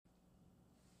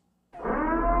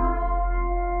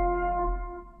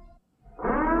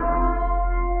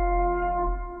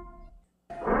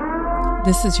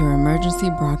This is your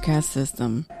emergency broadcast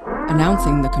system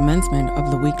announcing the commencement of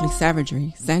the weekly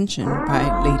savagery sanctioned by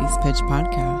Ladies Pitch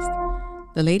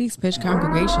Podcast. The Ladies Pitch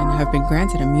congregation have been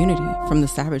granted immunity from the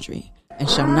savagery and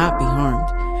shall not be harmed.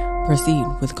 Proceed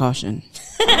with caution.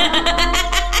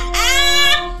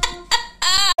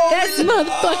 That's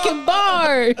motherfucking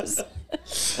bars.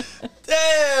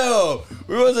 Damn,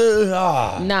 we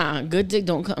wasn't. Nah, good dick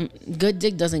don't come. Good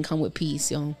dick doesn't come with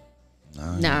peace, yo.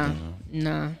 Nah.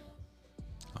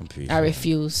 I'm peaceful. I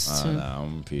refuse to. Nah,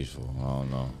 I'm peaceful. I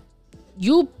don't know.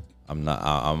 You. I'm not.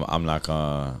 I'm not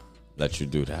gonna let you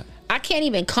do that. I can't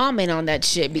even comment on that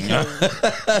shit because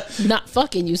I'm not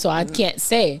fucking you, so I can't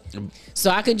say.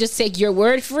 So I could just take your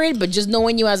word for it, but just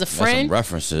knowing you as a friend. Some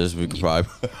references we could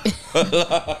probably.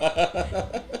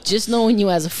 Just knowing you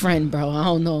as a friend, bro. I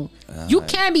don't know. You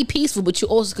can be peaceful, but you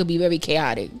also could be very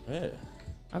chaotic. Yeah.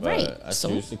 All right. I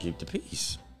choose to keep the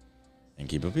peace and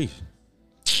keep a peace.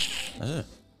 That's it.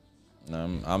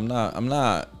 I'm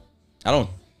not. I don't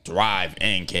thrive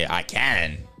in chaos. I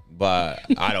can, but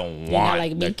I don't want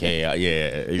like the me. chaos. Yeah,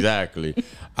 exactly.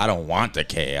 I don't want the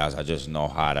chaos. I just know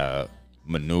how to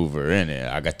maneuver in it.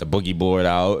 I got the boogie board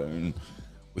out and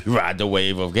we ride the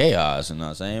wave of chaos. You know what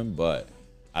I'm saying? But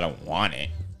I don't want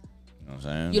it. You know what I'm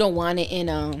saying? You don't want it in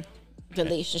a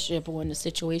relationship or in a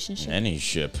situationship. Any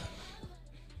ship.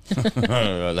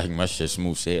 I like my shit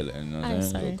smooth sailing. You know what I'm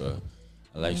saying?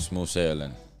 I like smooth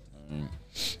sailing.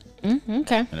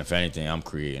 Okay. And if anything, I'm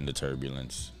creating the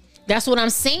turbulence. That's what I'm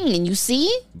saying. You see?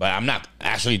 But I'm not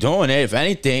actually doing it. If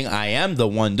anything, I am the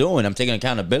one doing it. I'm taking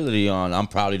accountability on. I'm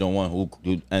probably the one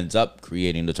who ends up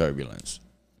creating the turbulence.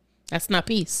 That's not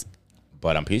peace.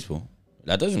 But I'm peaceful.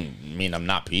 That doesn't mean I'm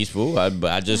not peaceful.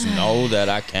 But I just know that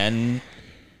I can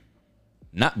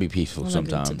not be peaceful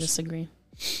sometimes. To disagree.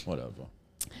 Whatever.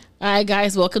 All right,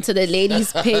 guys, welcome to the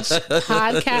Ladies Pitch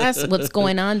Podcast. What's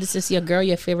going on? This is your girl,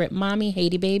 your favorite mommy,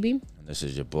 Haiti Baby. And this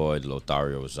is your boy,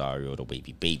 Lothario Rosario, the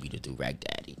baby, the do-rag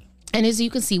daddy. And as you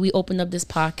can see, we opened up this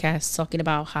podcast talking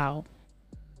about how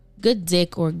good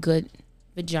dick or good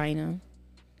vagina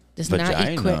does not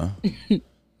equate. We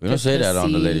don't say that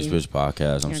on the pussy. Ladies Pitch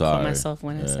Podcast. I'm I sorry. caught myself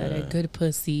when I said it. Good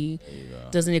pussy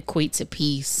doesn't equate to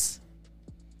peace.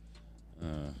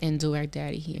 And do-rag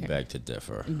daddy here. Beg to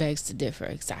differ. Begs to differ,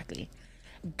 exactly.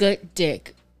 Good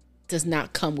dick does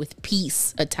not come with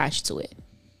peace attached to it.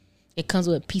 It comes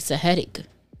with a piece of headache.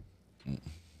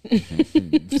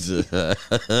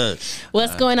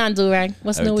 What's going on, Durag?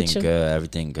 What's new with you?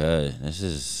 Everything good. This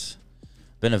has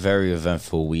been a very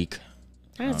eventful week.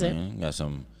 How's it? Got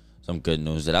some good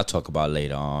news that I'll talk about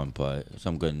later on, but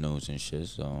some good news and shit.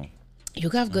 So You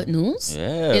got good news?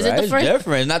 yeah, Is right? it the first? It's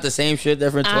different. It's not the same shit.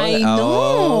 Different. I toilet.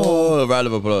 know. Oh, round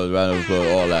of applause.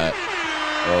 All that.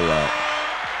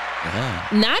 Yeah.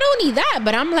 Not only that,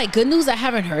 but I'm like, good news I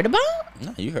haven't heard about?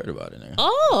 No, you heard about it there.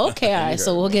 Oh, okay. All right.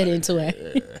 So we'll get into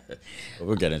it.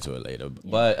 We'll get into it later.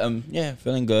 But yeah,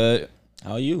 feeling good.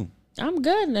 How are you? I'm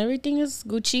good. Everything is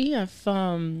Gucci. I've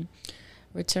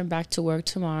returned back to work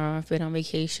tomorrow. I've been on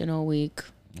vacation all week.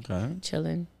 Okay.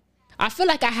 Chilling. I feel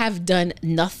like I have done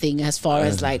nothing as far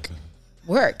as like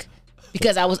work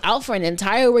because I was out for an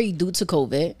entire week due to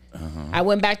COVID. I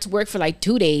went back to work for like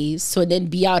 2 days, so then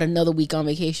be out another week on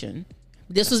vacation.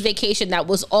 This was vacation that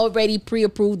was already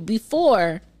pre-approved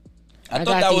before. I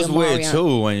thought that was weird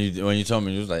too when you told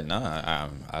me. You was like, nah,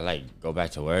 I like go back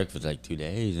to work for like 2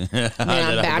 days. I'm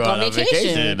back on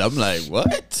vacation. I'm like,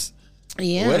 what?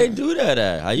 Yeah. Where they do that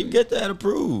at? How you get that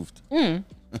approved?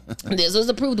 This was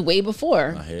approved way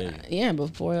before. I hear you. Yeah,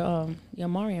 before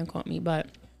Marion caught me. But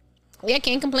yeah,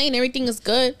 can't complain. Everything is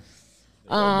good.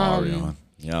 Marion,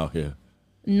 you out here.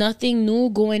 Nothing new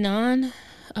going on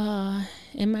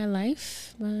in my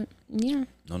life. But yeah.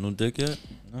 No new dick yet?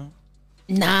 No.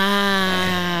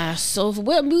 Nah. So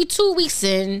we're 2 weeks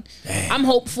in. Damn. I'm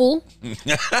hopeful.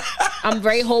 I'm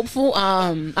very hopeful.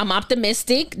 I'm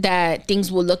optimistic that things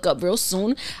will look up real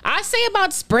soon. I say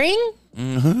about spring.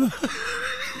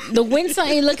 The winter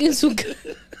ain't looking too good.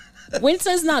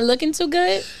 Winter's not looking too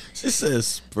good. She says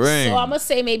spring. So I'm gonna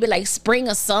say maybe like spring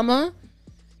or summer.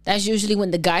 That's usually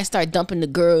when the guys start dumping the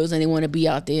girls and they want to be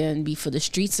out there and be for the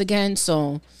streets again.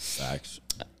 So Facts.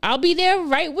 I'll be there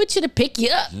right with you to pick you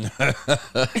up.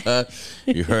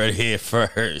 You heard it here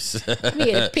first. I'm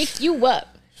here to pick you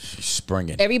up. She's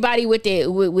springing. Everybody with their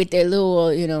little,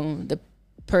 the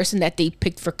person that they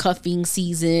picked for cuffing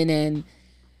season, and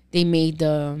they made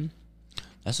the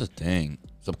That's a thing.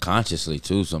 Subconsciously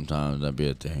too. Sometimes that be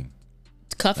a thing.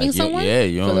 cuffing Like, someone. Yeah,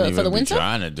 you don't even for the be winter.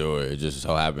 trying to do it. It just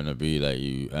so happened to be like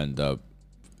you end up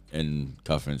in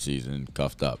cuffing season,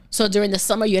 cuffed up. So during the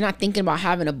summer, you're not thinking about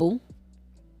having a boo.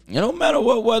 It don't matter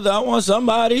what weather. I want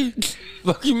somebody.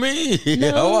 Fuck you mean?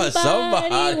 I want somebody.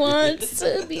 Nobody wants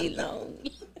to be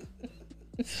lonely.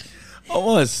 I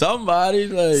want somebody.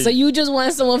 Like, So you just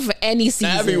want someone for any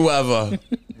season. every weather.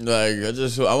 Like,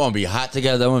 I want to be hot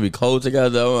together. I want to be cold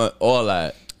together. I want all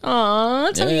that.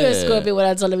 Aw, tell me you're a Yeah. Scorpio when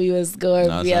I told him you were a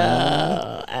Scorpio.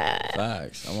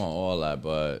 Facts. I want all that,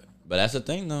 but that's the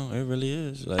thing, though. It really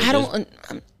is. Like, I don't.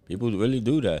 people really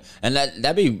do that, and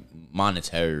that be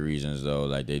monetary reasons though.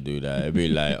 Like they do that. It'd be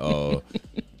like, oh,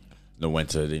 the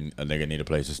winter, a nigga need a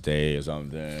place to stay or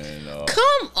something. Or,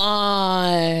 Come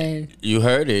on. you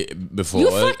heard it before. You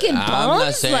fucking I'm not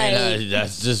bums, saying like-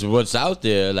 that's just what's out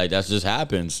there. Like that just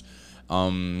happens.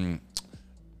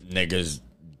 Niggas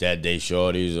dead day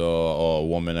shorties or a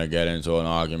woman are getting into an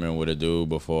argument with a dude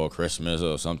before Christmas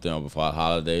or something or before a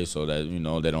holiday, so that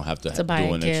they don't have to buy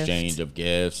do a an gift. exchange of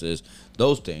gifts. Is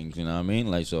those things, you know what I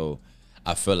mean? Like, so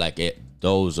I feel like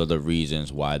those are the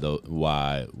reasons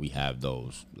why we have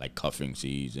those, like cuffing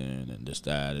season and this,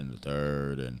 that, and the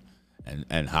third,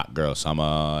 and hot girl summer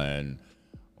and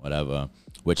whatever.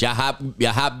 Which y'all hot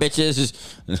bitches is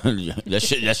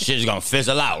that shit's gonna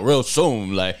fizzle out real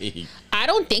soon. Like, I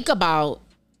don't think about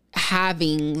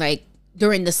having, like,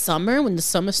 during the summer, when the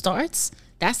summer starts,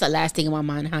 that's the last thing in my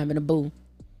mind, having a boo.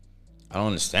 I don't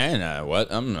understand that.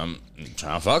 What? I'm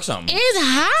trying to fuck something. It's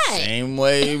hot. Same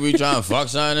way we trying to fuck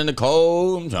something in the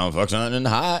cold. I'm trying to fuck something in the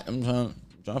hot. I'm trying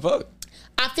to fuck.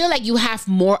 I feel like you have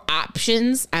more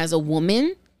options as a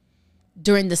woman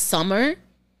during the summer,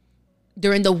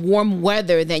 during the warm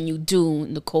weather, than you do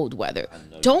in the cold weather.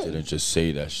 Didn't just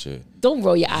say that shit. Don't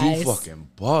roll your You eyes. fucking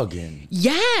bugging.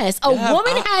 Yes, a have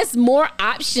woman has more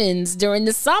options during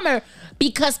the summer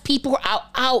because people are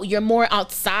out. You're more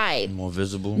outside. More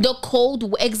visible. The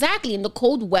cold, exactly, in the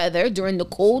cold weather, during the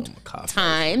cold coffee.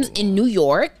 times in New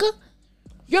York,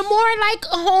 you're more like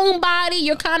a homebody.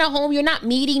 You're kind of home. You're not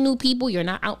meeting new people. You're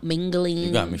not out mingling.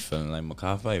 You got me feeling like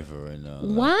Makai Pfeiffer right now.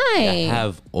 Like, Why? I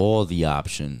have all the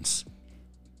options.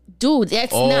 Dude,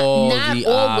 that's All not the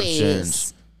always.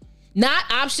 options. Not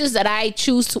options that I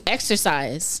choose to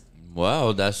exercise.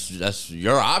 Well, that's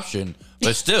your option.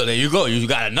 But still, there you go. You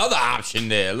got another option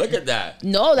there. Look at that.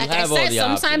 No, like You I have all said, the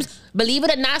sometimes, options. believe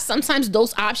it or not, sometimes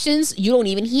those options, you don't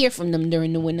even hear from them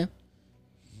during the winter.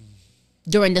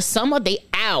 During the summer, they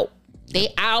out.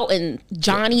 They out in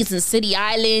Johnny's and City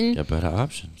Island. Got better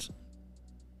options.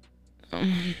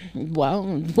 Well,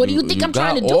 what do you think I'm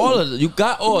trying to do? You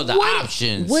got all the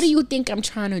options. What do you think I'm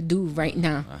trying to do right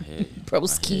now? I hear you.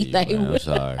 Broski, I hear you, man. I'm like,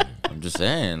 sorry. I'm just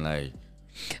saying, like,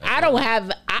 I don't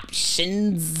have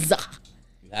options.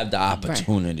 you have the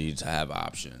opportunity to have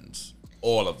options.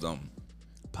 All of them.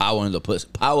 Power in the pussy.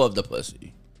 Power of the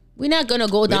pussy. We're not gonna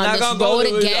go down not this gonna go road to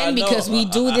it. I again know. because we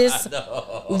do this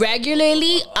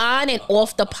regularly on and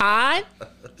off the pod.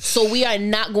 So we are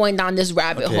not going down this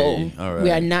rabbit Okay, hole. all right.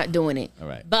 We are not doing it. All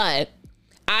right. But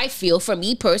I feel, for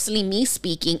me personally, me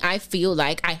speaking, I feel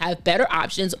like I have better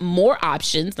options, more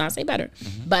options, not say better,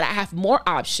 Mm-hmm. but I have more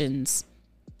options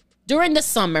during the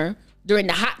summer, during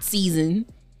the hot season,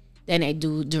 than I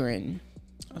do during.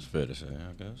 That's fair to say,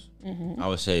 I guess. I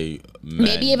would say men.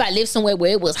 Maybe if I lived somewhere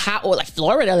where it was hot, or like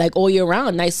Florida, like all year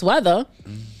round, nice weather,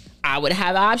 I would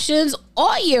have options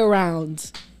all year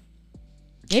round.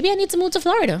 Maybe I need to move to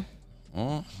Florida.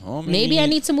 Maybe I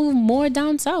need to move more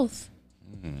down south.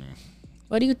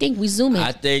 What do you think? We zoom in.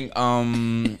 I think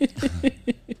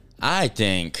I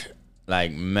think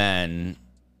like men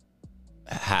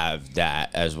have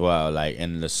that as well. Like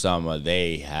in the summer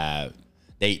they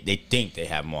think they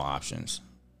have more options.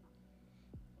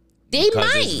 They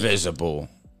Because it's might. visible.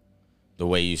 The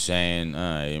way you saying,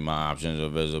 my options are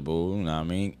visible, you know what I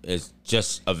mean? It's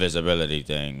just a visibility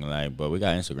thing. Like, but we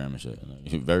got Instagram and shit.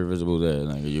 Like, you're very visible there.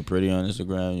 Like, you're pretty on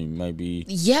Instagram, you might be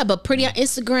Yeah, but pretty on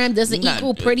Instagram doesn't Not-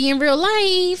 equal pretty in real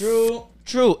life.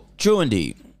 True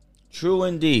indeed.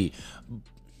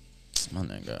 My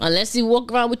nigga. Unless you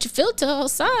walk around with your filter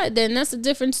outside, then that's a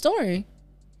different story.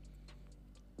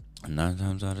 9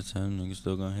 times out of 10, niggas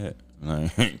still gonna hit.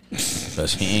 Like,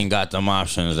 because he ain't got them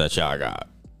options that y'all got.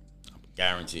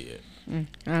 Guarantee it.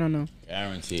 I don't know.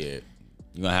 Guarantee it.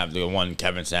 You're gonna have the one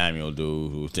Kevin Samuel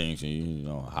dude who thinks you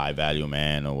know, high value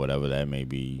man or whatever that may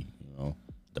be, you know,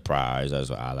 the prize, that's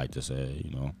what I like to say,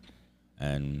 you know.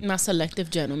 And My selective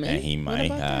gentleman. And he What might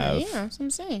about that? have- Yeah, that's what I'm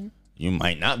saying. you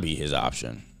might not be his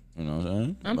option. You know what I'm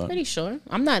saying? I'm pretty sure.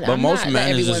 I'm not. But I'm most not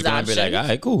men is everyone's just gonna be like, option. all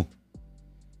right, cool.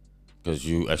 Because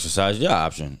you exercise your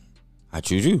option. I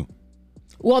choose you.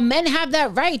 Well, men have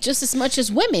that right just as much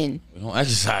as women. We don't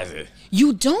exercise it.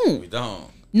 You don't. We don't.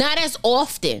 Not as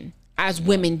often as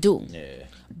women do. Yeah.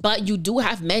 But you do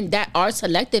have men that are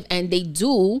selective and they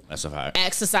do That's a fact.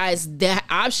 exercise that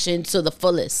option to the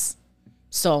fullest.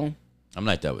 So I'm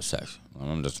like that with sex.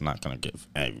 I'm just not gonna give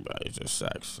anybody just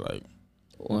sex. Like,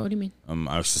 what do you mean?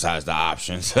 I exercise the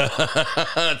options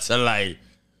to like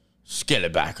scale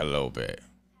it back a little bit.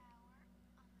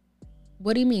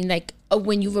 What do you mean? Like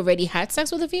when you've already had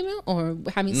sex with a female or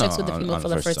having sex with a female for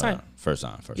the first time? First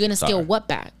time. You're gonna scale what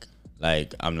back?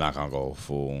 Like, I'm not gonna go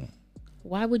full.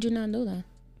 Why would you not do that?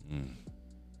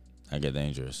 I get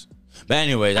dangerous. But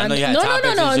anyways, I know you had No,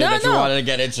 topics and shit that you wanted to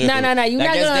get into. No. You're that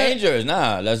not gets gonna. dangerous.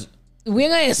 Nah, let's. We're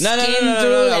gonna skim through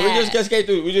No. that. We just gonna skate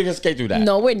through. We just gonna skate through that.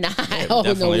 No, we're not. Oh, no,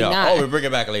 Definitely we're are. not. Oh, we bring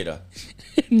it back later.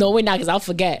 No, we're not, because I'll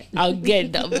forget. We're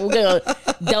gonna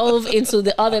delve into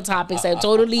the other topics and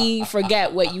totally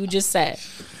forget what you just said.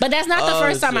 But that's not the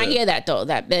first time I hear that, though.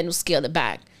 That men will scale it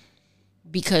back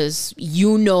because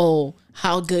you know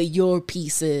how good your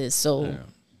piece is. So, Yeah.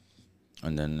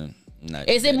 And then.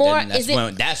 Is it more?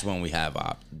 That's when we have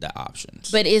the options.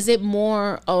 But is it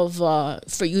more of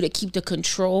for you to keep the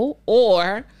control,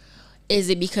 or is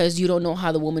it because you don't know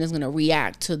how the woman is going to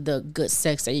react to the good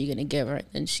sex that you're going to give her,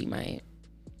 and she might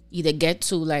either get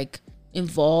too like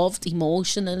involved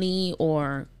emotionally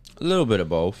or a little bit of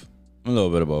both. And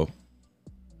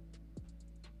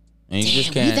you Damn,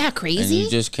 just can't. You that crazy? And you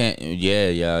just can't.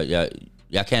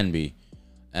 Yeah, can be,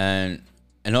 and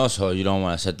also you don't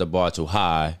want to set the bar too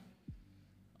high.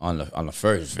 On the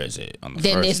first visit,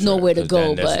 then there's nowhere to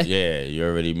go. But you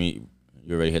already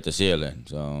hit the ceiling.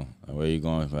 So where you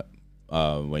going?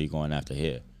 Where you going after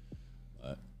here?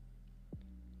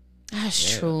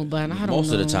 That's true. But I don't know.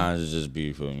 Most of the times it's just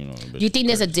be for Do you think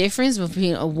there's a difference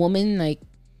between a woman like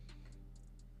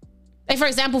for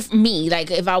example, for me, like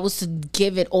if I was to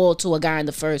give it all to a guy in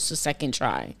the first or second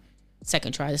the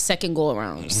second go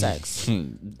around sex.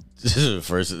 the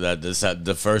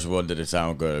first one didn't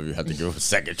sound good. You have to give it a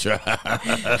second try.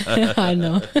 I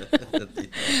know.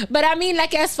 But I mean,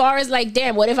 like, as far as like,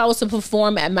 damn, what if I was to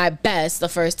perform at my best the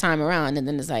first time around, and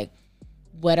then it's like,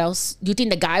 what else? Do you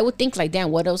think the guy would think like, damn,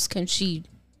 what else can she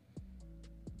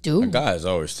do? The guy is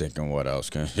always thinking, what else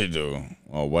can she do,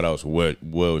 or what else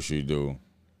will she do?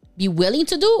 Be willing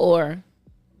to do, or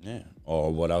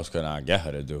or what else can I get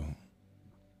her to do?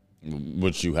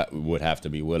 Which you would have to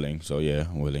be willing. So yeah,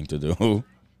 willing to do.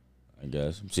 I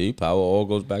guess. See, power all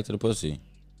goes back to the pussy.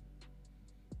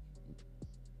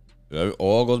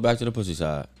 All goes back to the pussy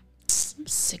side. I'm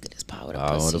sick of this power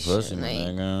Power to the pussy, shit.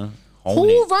 Like, man.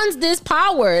 who runs this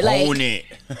power? Like, own it.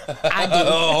 I do.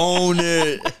 Own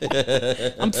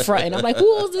it. I'm fronting. I'm like,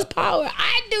 who owns this power?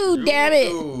 I do. Damn it.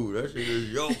 Dude, that shit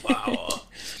is your power.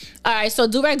 All right, so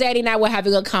Durag Daddy and I were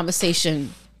having a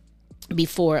conversation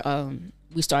before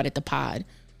we started the pod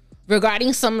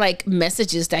regarding some like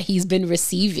messages that he's been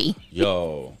receiving.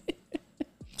 Yo,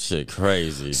 shit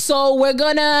crazy. So we're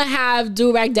gonna have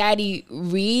Durag Daddy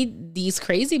read these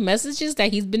crazy messages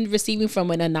that he's been receiving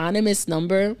from an anonymous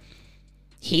number.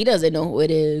 He doesn't know who it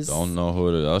is. Don't know who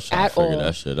it is. I was trying to figure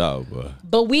that shit out,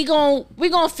 but we gonna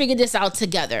figure this out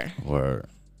together. Word.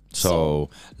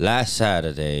 So last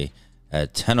Saturday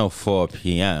at 10:04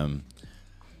 p.m.,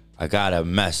 I got a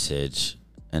message.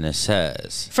 And it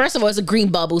says, first of all, it's a green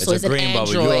bubble, so it's an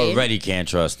Android. Bubble. You already can't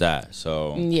trust that.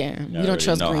 So yeah, you don't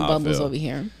trust green bubbles over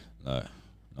here.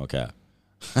 Okay.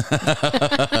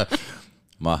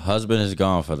 My husband is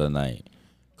gone for the night.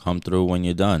 Come through when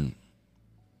you're done.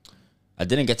 I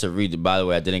didn't get to read. By the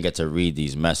way, I didn't get to read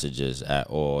these messages at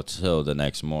all till the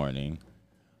next morning.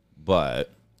 But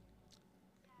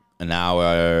an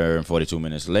hour and 42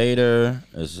 minutes later,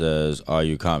 it says, "Are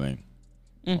you coming?"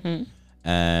 Mm-hmm.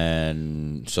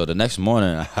 And so the next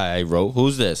morning I wrote,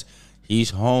 "Who's this? He's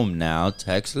home now.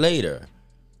 Text later."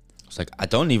 It's like, I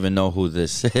don't even know who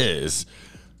this is.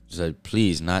 She said,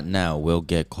 "Please, not now. We'll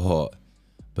get caught.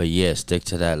 But yeah, stick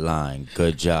to that line.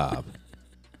 Good job."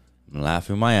 I'm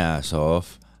laughing my ass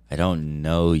off. I don't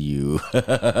know you.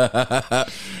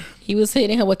 He was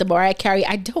hitting her with the Mariah Carey.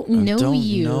 I don't know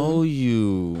you. Know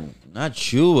you.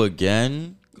 Not you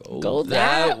again. Go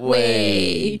that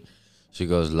way. She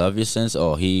goes, "Love your sense."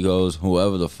 Oh, he goes,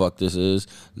 "Whoever the fuck this is,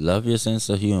 love your sense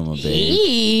of humor, babe."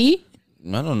 He?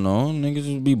 I don't know. Niggas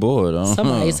just be bored.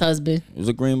 Somebody's husband. It was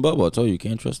a green bubble. I told you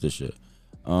can't trust this shit.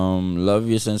 Love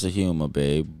your sense of humor,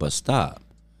 babe, but stop.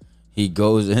 He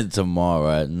goes in tomorrow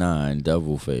at 9,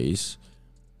 devil face.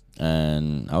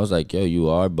 And I was like, yo, you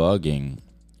are bugging.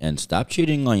 And stop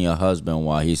cheating on your husband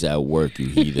while he's at work, you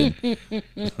heathen.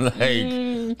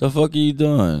 Like, the fuck are you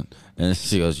doing? And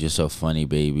she goes, "You're so funny,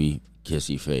 baby."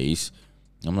 Kissy face.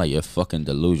 I'm like, "You're fucking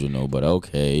delusional, but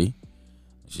okay."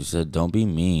 She said, "Don't be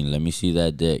mean. Let me see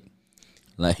that dick."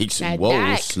 Like, That whoa,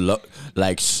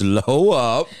 back. slow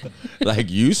up. Like,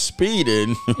 you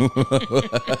speeding.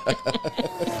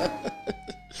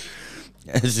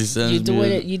 And she sends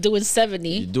You doing 70.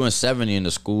 You're doing 70 in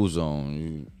the school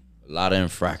zone. A lot of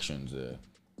infractions there.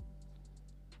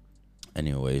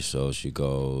 Anyway, so she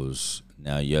goes,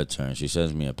 now your turn. She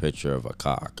sends me a picture of a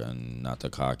cock, and not the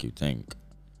cock you think.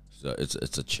 So it's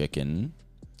a chicken.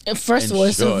 And first of In all,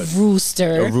 it's short, a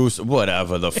rooster. A rooster,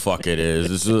 whatever the fuck it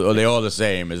is. They're all the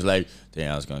same. It's like,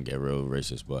 damn, I was going to get real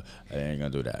racist, but I ain't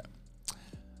going to do that.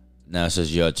 Now it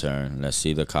says your turn. Let's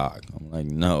see the cock. I'm like,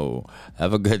 no.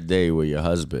 Have a good day with your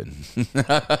husband.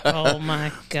 Oh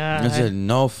my God. I said,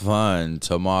 no fun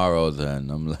tomorrow then.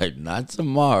 I'm like, not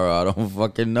tomorrow. I don't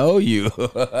fucking know you.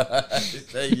 She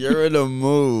said, you're in a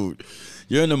mood.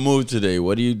 You're in the mood today.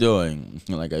 What are you doing?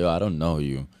 I'm like, yo, I don't know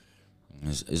you.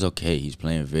 It's okay. He's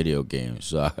playing video games.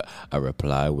 So I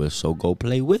reply with, so go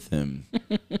play with him.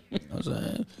 You know what I'm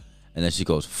saying? And then she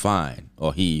goes, fine.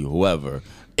 Or he, whoever.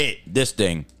 This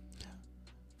thing.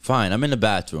 Fine, I'm in the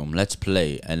bathroom. Let's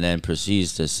play. And then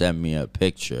proceeds to send me a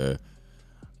picture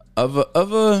of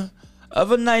a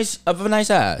nice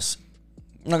ass.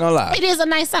 I'm not gonna lie. It is a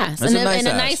nice ass. It's And a a nice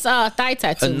nice thigh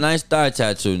tattoo. A nice thigh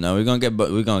tattoo. Now we're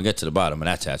gonna get to the bottom of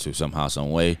that tattoo somehow, some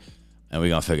way, and we're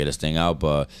gonna figure this thing out.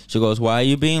 But she goes, "Why are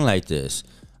you being like this?"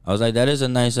 I was like, "That is a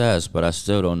nice ass, but I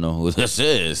still don't know who this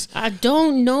is. I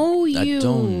don't know you. I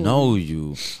don't know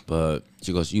you." But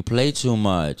she goes, "You play too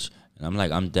much," and I'm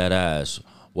like, "I'm dead ass.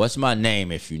 What's my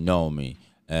name if you know me?"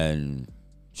 And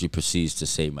she proceeds to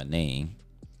say my name,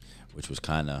 which was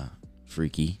kind of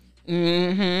freaky.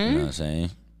 Mm-hmm. You know what I'm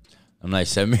saying? I'm like,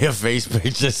 send me a face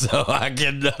picture so I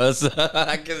can know,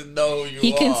 who you are.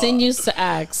 He continues to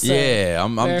ask. Yeah,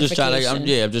 I'm just trying to.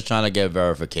 I'm just trying to get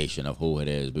verification of who it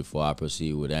is before I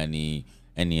proceed with any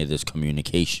of this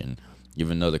communication.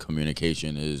 Even though the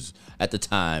communication is at the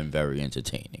time very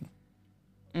entertaining.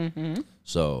 Mm-hmm.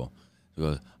 So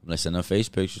I'm like, send a face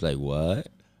picture. She's like, what?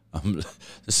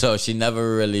 So she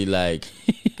never really like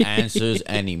answers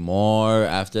anymore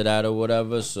after that or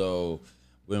whatever. So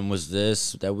when was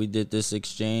this that we did this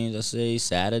exchange? I say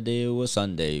Saturday or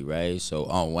Sunday, right? So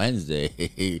on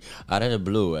Wednesday, out of the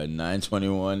blue at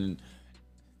 9:21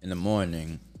 in the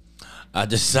morning, I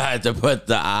decided to put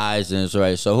the eyes in.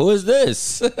 Right. So who is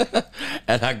this?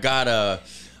 And I got a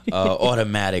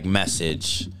automatic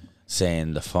message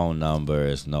saying the phone number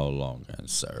is no longer in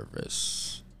service.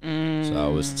 So I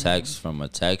was text from a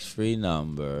text-free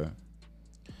number,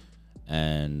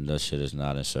 and the shit is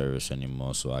not in service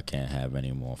anymore, so I can't have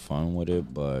any more fun with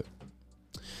it. But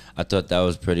I thought that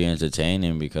was pretty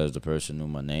entertaining because the person knew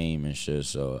my name and shit.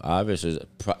 So obviously,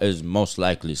 is most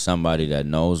likely somebody that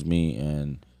knows me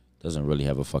and doesn't really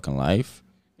have a fucking life.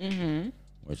 Mm-hmm.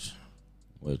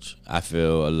 Which I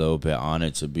feel a little bit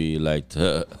honored to be like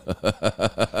the.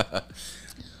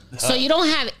 So you don't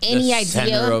have any idea?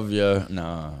 Center of your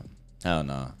hell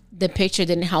no. The picture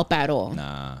didn't help at all.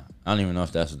 Nah, I don't even know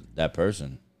if that's that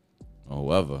person or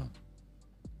whoever.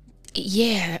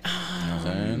 Yeah. You know what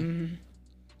I'm saying?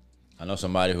 I know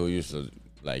somebody who used to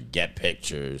like get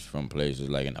pictures from places,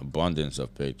 like an abundance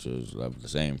of pictures of the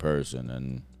same person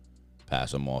and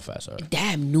pass them off as her.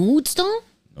 Damn, nudes though?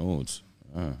 Nudes.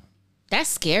 That's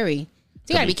scary.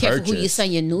 So you gotta be careful who you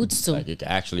send your nudes to. Like it can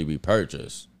actually be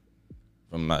purchased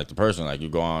from like the person. Like you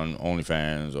go on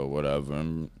OnlyFans or whatever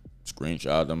and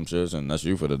screenshot them shits, and that's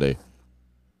you for the day.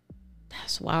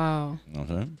 That's wow. You know what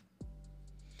I'm saying?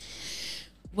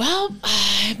 Well,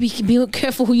 be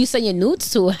careful who you send your nudes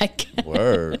to. Like,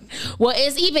 Word. well,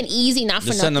 it's even easy, not for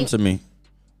Just nothing. send them to me.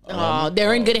 Oh,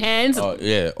 they're in good hands. Oh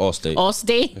yeah, Allstate.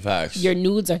 Allstate. Facts. Your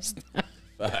nudes are.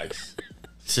 Facts.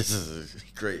 This is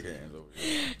great hands over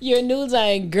here. Your nudes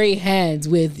are in great hands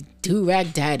with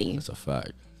Do-Rag Daddy. That's a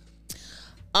fact.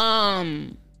 Let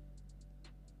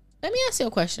me ask you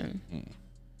a question.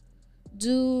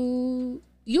 Do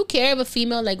you care if a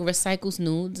female like recycles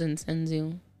nudes and sends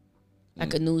you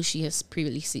like a nude she has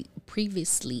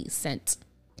previously sent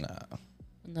Nah.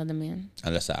 another man?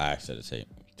 Unless I ask her to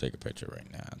take a picture right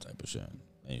now type of shit.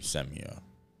 And you send me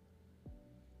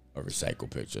a recycle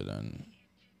picture, then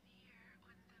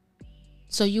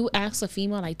So you ask a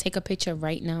female like take a picture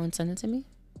right now and send it to me?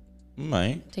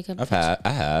 might. Take a I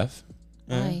have.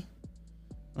 Yeah. Why?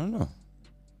 I don't know.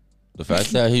 The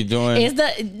fact that he's doing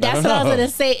That's what I was gonna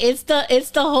say. It's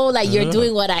the whole like you're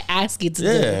doing what I ask you to do.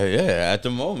 Yeah. At the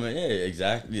moment, yeah,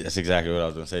 exactly. That's exactly what I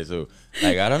was gonna say too.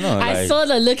 Like I don't know. I saw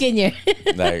the look in your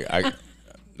Like I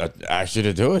asked you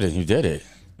to do it and you did it.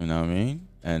 You know what I mean?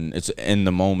 And it's in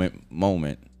the moment.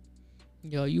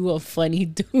 Yo, you a funny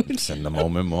dude. It's in the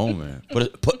moment.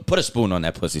 Put a spoon on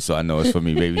that pussy so I know it's for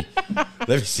me, baby. Let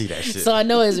me see that shit. So I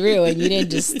know it's real and you didn't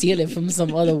just steal it from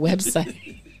some other website.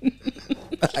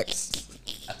 That's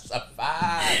a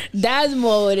fact. That's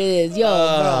more what it is. Yo,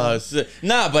 bro. Shit.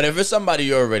 Nah, but if it's somebody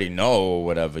you already know or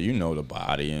whatever, you know the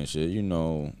body and shit. You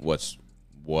know what's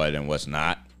what and what's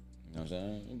not. You know what I'm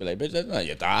saying? You be like, bitch, that's not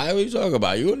your thigh. What you talking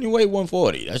about? You only weigh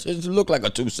 140. That shit look like a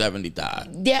 270 thigh.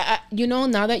 Yeah, you know,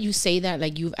 now that you say that,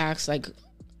 like you've asked like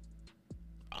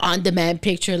on-demand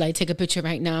picture, like take a picture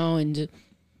right now, and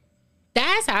that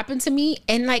has happened to me.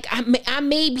 And like I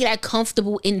may be like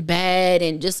comfortable in bed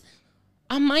and just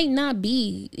I might not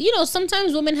be. You know,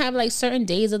 sometimes women have like certain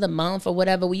days of the month or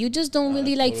whatever where you just don't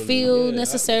really like feel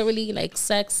necessarily like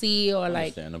sexy or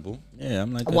like understandable. Yeah,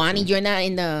 I'm like that wanting. too. You're not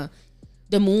in the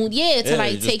mood, to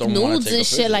like just take don't wanna nudes take a and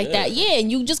shit picture, like that. Yeah, and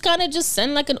you just kind of just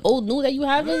send like an old nude that you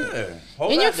have in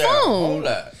your phone. Hold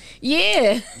that.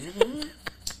 Yeah.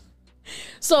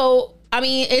 So, I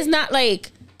mean, it's not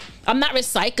like I'm not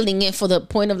recycling it for the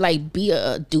point of like be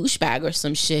a douchebag or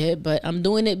some shit, but I'm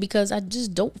doing it because I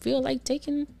just don't feel like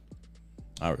taking.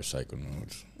 I recycle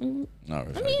nudes. I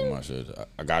recycle my shit.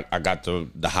 I got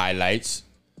the highlights,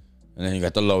 and then you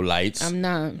got the low lights. I'm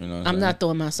not. You know what I'm not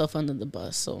throwing myself under the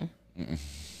bus. So.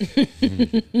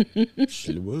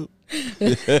 Shit, what?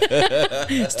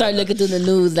 Start looking through the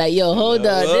news like, yo, hold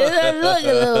on, this look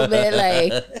a little bit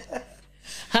like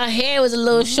her hair was a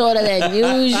little shorter than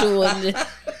usual.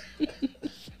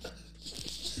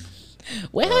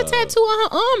 Where her tattoo on her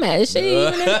arm at? Is she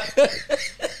even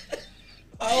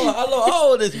How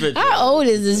old is this bitch? How old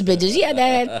is this bitch? She had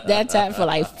that tat for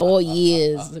like 4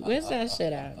 years. Where's that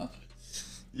shit at?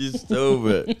 You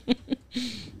stupid.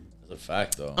 That's a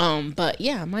fact though. But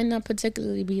yeah, I might not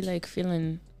particularly be like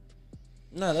feeling.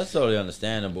 No, that's totally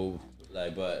understandable.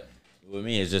 Like, but with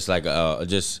me, it's just like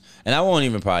and I won't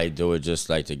even probably do it just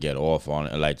like to get off on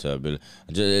it, like to be.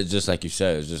 It's just like you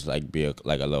said, it's just like be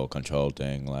like a little control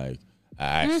thing. Like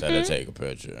I asked her to take a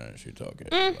picture, and she took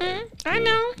it. Like, I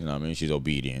know. You know what I mean? She's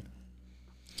obedient.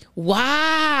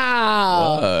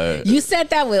 Wow. What? You said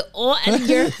that with all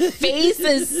your face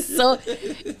is so.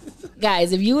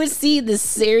 Guys, if you would see the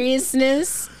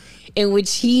seriousness in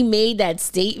which he made that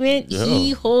statement, he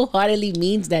wholeheartedly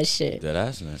means that shit. That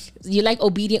assness. You like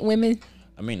obedient women?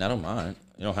 I mean, I don't mind.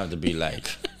 You don't have to be like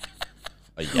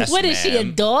a yes What is she, a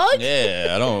ma'am. dog? Yeah,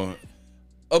 I don't.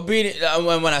 Obedient.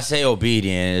 When I say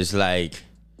obedient, it's like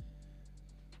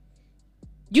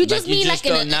You just mean like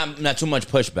not too much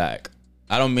pushback.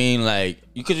 I don't mean like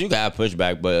you can have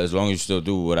pushback, but as long as you still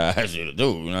do what I asked you to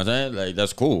do, you know what I'm saying? Like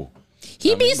that's cool.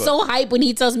 He be so hype when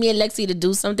he tells me and Lexi to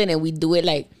do something and we do it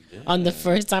like on the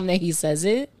first time that he says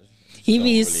it. He be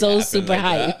really so happen super like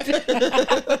hype.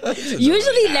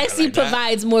 Usually Lexi like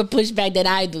provides more pushback than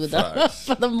I do though,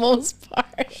 for the most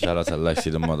part. Shout out to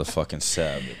Lexi, the motherfucking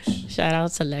savage. Shout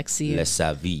out to Lexi. Le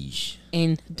Savage.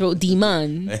 And throw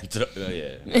Demon.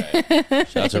 Yeah. Right.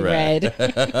 Shout out to Red.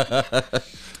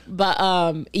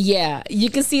 But yeah, you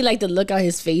can see like the look on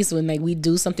his face when like we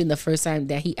do something the first time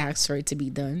that he asks for it to be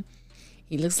done.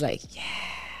 He looks like, yeah,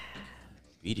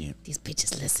 Obedient. these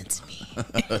bitches listen to me.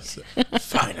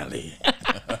 Finally.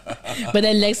 But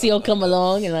then Lexi will come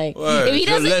along and like, if he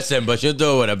doesn't listen, but you'll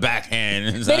do it with a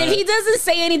backhand. But if he doesn't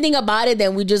say anything about it,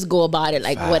 then we just go about it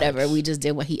like Facts. whatever. We just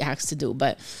did what he asked to do.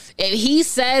 But if he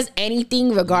says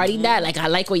anything regarding that, like I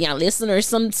like when y'all listen or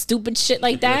some stupid shit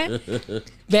like that,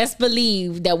 best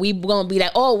believe that we gonna be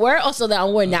like, oh, we're also that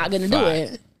we're not gonna do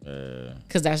it.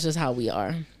 Because that's just how we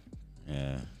are.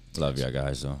 Yeah. Love y'all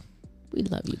guys though. We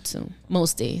love you too.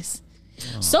 Most days.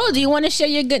 So do you want to share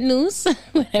your good news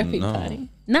with everybody?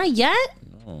 Not yet?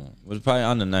 No. We're probably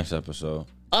on the next episode.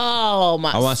 Oh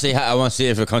my. I want to see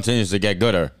if it continues to get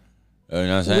gooder. You know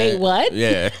what I'm saying? Wait, what?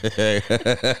 Yeah.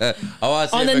 I want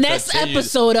to see On if the it next continues.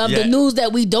 episode of the news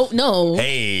that we don't know.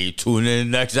 Hey, tune in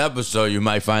the next episode. You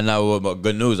might find out what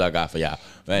good news I got for y'all.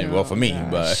 Man, well, for me,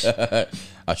 but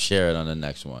I'll share it on the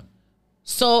next one.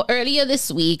 So earlier this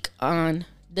week on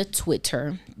the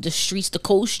Twitter, the streets, the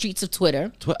cold streets of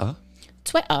Twitter, I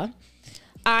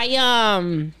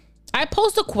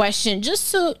posed a question just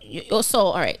so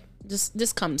all right. This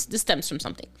stems from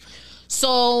something.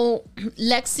 So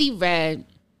Lexi, Red,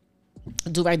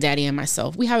 Durag Daddy, and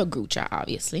myself, we have a group chat,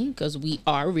 obviously, because we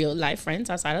are real life friends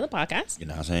outside of the podcast. You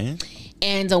know what I'm saying?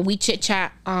 And we chit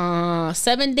chat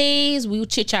 7 days. We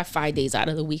chit chat 5 days out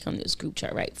of the week on this group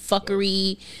chat, right?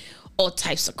 Fuckery, all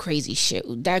types of crazy shit.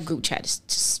 That group chat is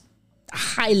just a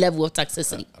high level of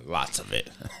toxicity. Lots of it.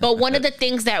 But one of the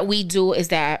things that we do is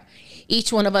that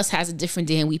each one of us has a different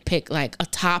day and we pick like a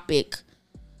topic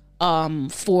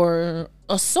for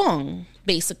a song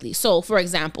basically. So, for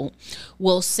example,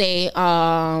 we'll say,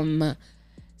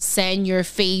 send your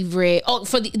favorite. Oh,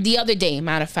 for the other day,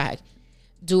 matter of fact,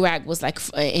 Durag was like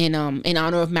in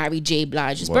honor of Mary J.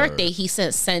 Blige's birthday. He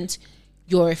said, send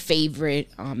your favorite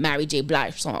Mary J.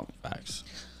 Blige song. Facts.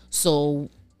 So,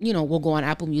 you know, we'll go on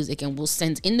Apple Music and we'll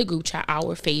send in the group chat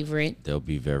our favorite. They'll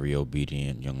be very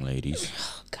obedient young ladies.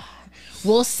 Oh, God.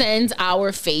 We'll send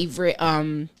our favorite,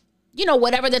 you know,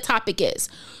 whatever the topic is.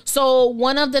 So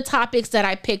one of the topics that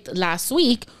I picked last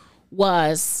week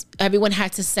was everyone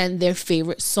had to send their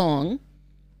favorite song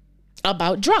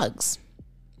about drugs.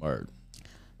 Word.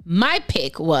 My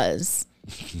pick was,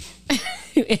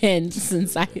 and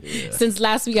since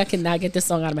last week I cannot get this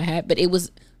song out of my head, but it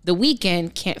was The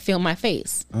Weeknd, Can't Feel My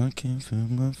Face. I can't feel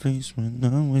my face when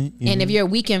I'm with you. And if you're a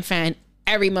Weeknd fan,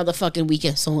 every motherfucking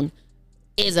Weeknd song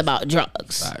is about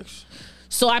drugs. Facts.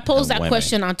 So I posed that women.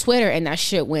 question on Twitter and that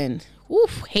shit went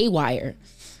haywire.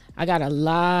 I got a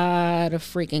lot of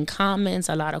freaking comments,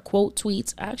 a lot of quote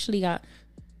tweets. I actually got,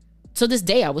 to this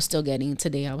day, I was still getting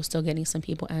some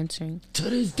people answering. To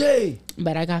this day.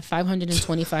 But I got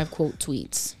 525 quote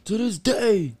tweets. To this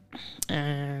day.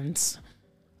 And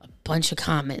a bunch of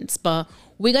comments. But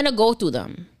we're going to go through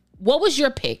them. What was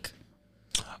your pick?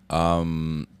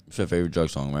 It's your favorite drug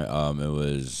song, right? It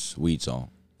was Weed Song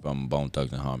from Bone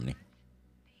Thugs and Harmony.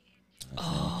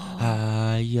 Oh.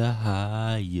 Higher,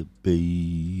 higher,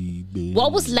 baby.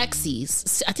 What was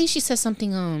Lexi's? I think she said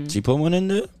something. She put one in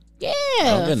there? Yeah. I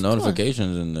don't get of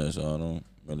notifications in there, so I don't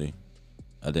really.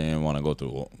 I didn't want to go through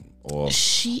all.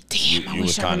 course. I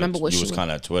wish I remember what she was. You was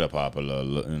kind of Twitter popular, you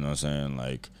know what I'm saying?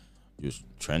 Like, you was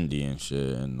trendy and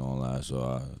shit and all that,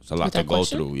 so it's a lot to go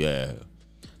through, yeah.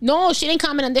 No, she didn't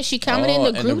comment on this. She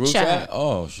commented in the group chat.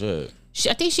 Oh, shit.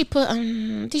 I think she put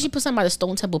something by the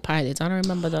Stone Temple Pilots. I don't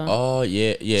remember the. Oh,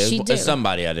 yeah. She did. It's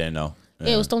somebody I didn't know.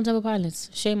 Yeah, it was Stone Temple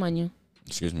Pilots. Shame on you.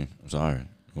 Excuse me. I'm sorry.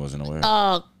 I wasn't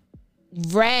aware.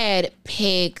 Red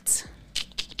picked.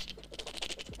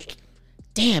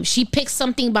 Damn, she picked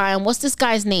something by what's this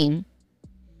guy's name?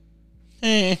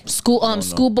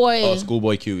 Schoolboy. Oh,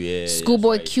 Schoolboy Q. Yeah.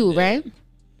 Schoolboy right, Q, right?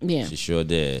 Yeah. She sure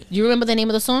did. You remember the name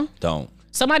of the song? Don't.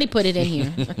 Somebody put it in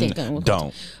here. I think.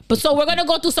 Don't. But so we're gonna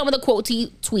go through some of the quote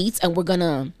tweets and we're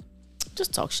gonna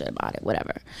just talk shit about it.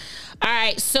 Whatever. All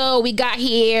right. So we got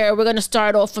here. We're gonna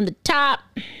start off from the top.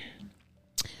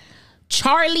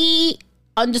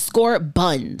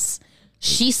 Charlie_Buns.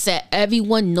 She said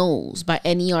everyone knows by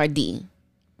NERD.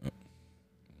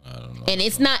 I don't know. And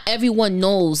it's not everyone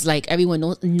knows like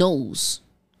everyone knows.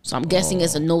 So I'm guessing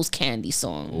it's a nose candy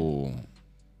song. Ooh.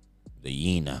 The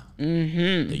Yena.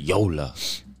 Mm-hmm. The Yola.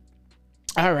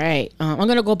 All right. I'm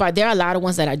going to go by, there are a lot of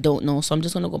ones that I don't know. So I'm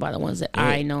just going to go by the ones that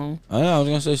I know. I was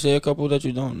going to say a couple that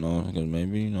you don't know. Because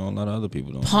maybe, you know, a lot of other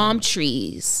people don't Palm know.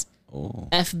 Trees. Oh.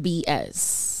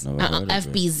 FBS. Never heard of it.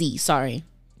 FBZ, sorry.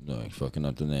 No, you're fucking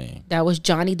up the name. That was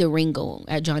Johnny DeRingo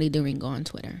at Johnny DeRingo on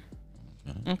Twitter.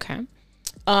 Okay.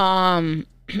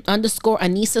 Underscore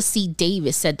Anissa C.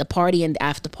 Davis said the party and the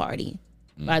after party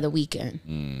by The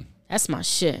Weeknd. That's my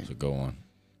shit. That's a good one.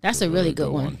 That's a really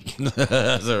good one.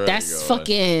 That's a really That's good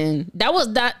fucking. one. That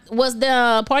was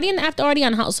the party and the after party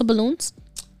on House of Balloons.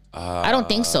 I don't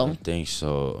think so. I think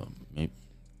so. Maybe.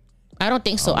 I don't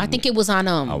think so. I think it was on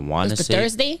I want to say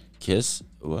Thursday. Kiss.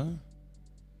 What?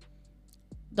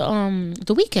 The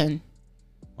Weeknd.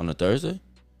 On a Thursday?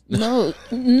 No.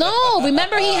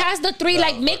 Remember he has the 3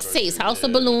 like mixtapes. House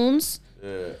of Balloons.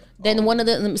 Yeah. Then one of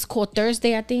them is called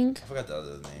Thursday, I think. I forgot the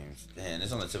other names. Damn,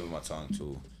 it's on the tip of my tongue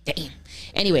too. Damn.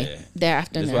 Anyway, Yeah.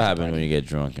 thereafter. That's what happens when you get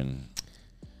drunk and.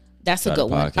 That's a Try good the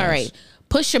one. podcast. All right.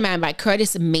 Pusher Man by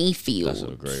Curtis Mayfield. That's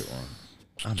a great one.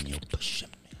 I'm your pusher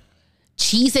man.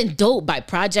 Cheese and Dope by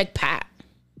Project Pat.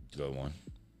 Good one.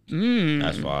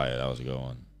 That's fire. That was a good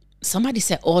one. Somebody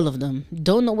said all of them.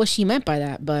 Don't know what she meant by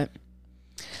that, but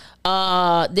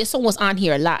this one was on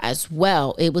here a lot as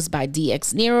well. It was by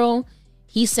DX Nero.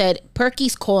 He said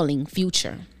Perky's Calling,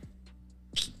 Future.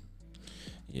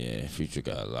 Yeah, Future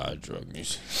got a lot of drug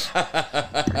music.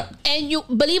 And you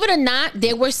believe it or not,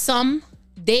 there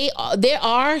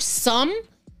are some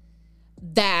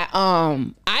that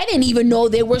I didn't even know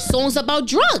there were songs about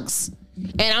drugs.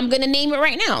 And I'm gonna name it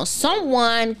right now.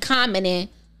 Someone commented,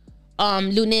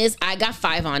 Luniz, I got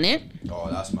 5 on it. Oh,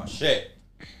 that's my shit.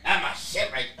 That's my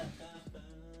shit right there.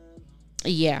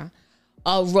 Yeah.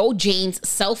 Ro James,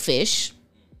 Selfish.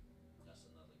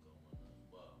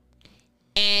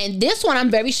 And this one I'm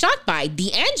very shocked by.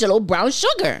 D'Angelo, Brown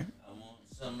Sugar. I want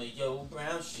some of your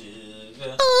brown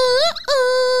sugar.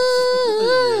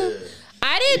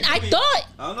 I thought,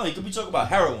 I don't know. He could be talking about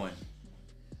heroin.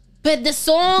 but the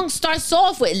song starts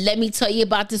off with, let me tell you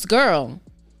about this girl.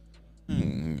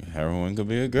 Heroin could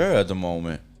be a girl at the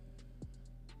moment.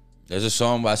 There's a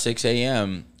song by 6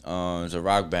 a.m. It's a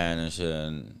rock band and shit,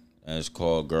 and it's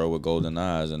called "Girl with Golden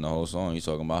Eyes," and the whole song he's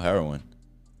talking about heroin.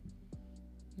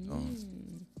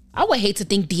 I would hate to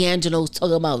think D'Angelo's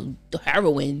talking about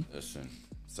heroin. Listen,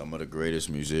 some of the greatest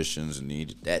musicians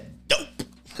needed that dope.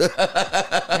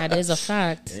 That is a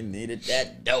fact. They needed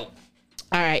that dope.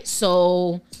 All right,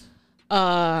 so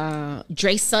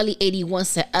Dre Sully 81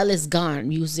 said Ellis Gone,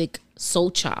 music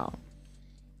Soul Child,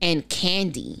 and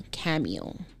Candy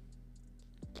cameo.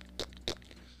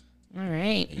 All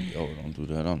right. Yo, don't do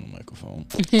that on the microphone.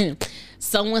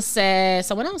 Someone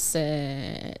else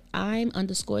said, I'm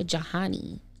 _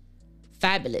 Jahani.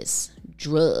 Fabulous.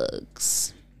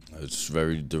 Drugs. It's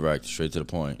very direct, straight to the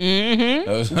point.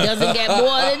 Doesn't get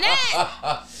more than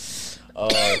that.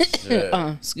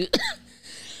 Oh, shit.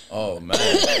 Oh,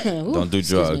 man. Don't do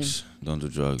drugs. Don't do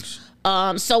drugs.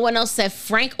 Someone else said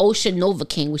Frank Ocean Nova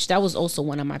King, which that was also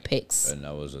one of my picks. And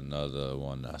that was another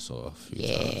one that I saw a few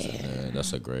times. Yeah,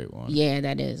 that's a great one. Yeah,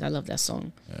 that is. I love that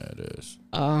song. Yeah, it is.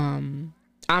 I'm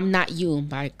Not You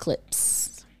by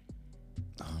Clips.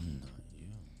 I'm Not You.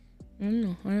 I don't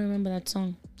know. I don't remember that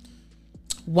song.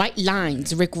 White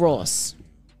Lines, Rick Ross.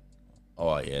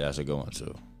 Oh, yeah, that's a good one,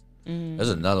 too. There's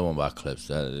another one by Clips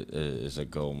that is a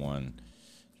good one.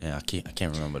 Yeah, I can't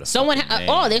remember the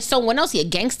name. There's someone else here.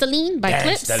 Gangsta-Lean by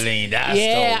Clips. Gangsta-Lean, that's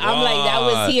yeah, the I'm one. like, that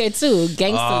was here too.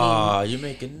 Gangsta-Lean. Oh, you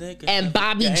make a nigga. And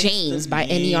Bobby James by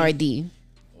Gangsta-Lean. NERD.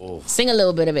 Oh. Sing a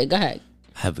little bit of it. Go ahead.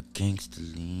 Have a gangsta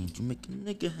lean. You make a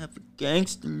nigga have a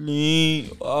gangsta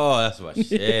lean. Oh, that's my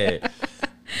shit.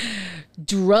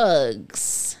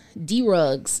 Drugs.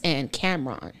 D-Rugs and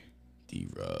Cameron.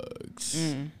 D-Rugs.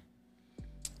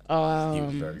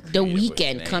 The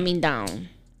Weeknd, Coming Down.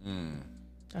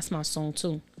 That's my song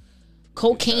too.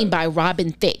 Cocaine by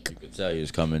Robin Thicke. I could tell you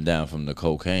it's coming down from the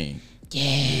cocaine.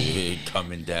 Yeah.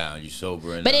 Coming down. You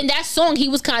sobering But up. in that song, he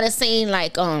was kind of saying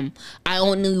like, I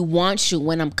only want you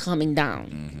when I'm coming down.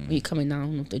 When you're coming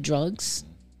down with the drugs.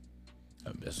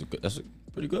 That's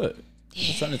pretty good.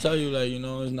 I'm trying to tell you, like, you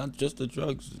know, it's not just the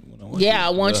drugs. When I want Yeah, I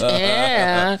want you.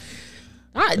 Yeah.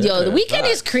 Yo, The Weeknd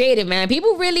is creative, man.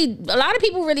 A lot of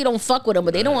people really don't fuck with him,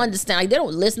 but they don't understand. Like, they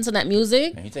don't listen to that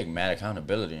music. And he take mad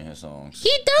accountability in his songs.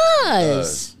 He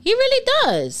does. He really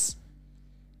does.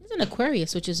 He's an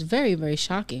Aquarius, which is very, very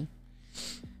shocking.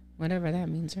 Whatever that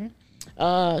means,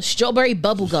 right? Strawberry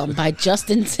Bubblegum by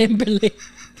Justin Timberlake.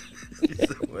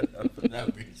 Whatever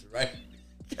that means, right?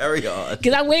 Carry on.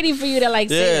 Because I'm waiting for you to like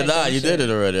say Yeah, that you shit. did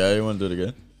it already. I didn't want to do it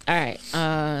again. All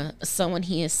right. Someone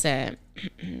here said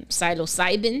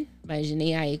Psilocybin by Jhené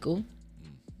Aiko.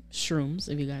 Shrooms,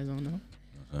 if you guys don't know.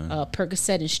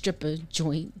 Percocet and Stripper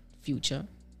Joint Future.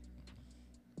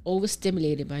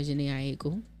 Overstimulated by Jhené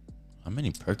Aiko. How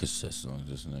many Percocet songs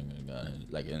this nigga got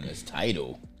like in his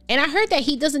title? And I heard that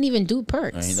he doesn't even do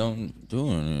perks. And he don't do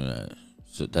any of that.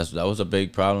 So that was a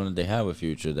big problem that they had with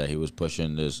Future, that he was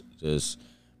pushing this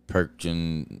perk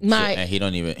and he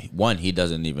don't even he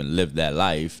doesn't even live that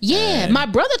life. Yeah, my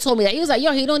brother told me that. He was like,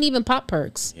 yo, he don't even pop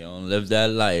perks. He don't live that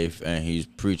life, and he's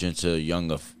preaching to the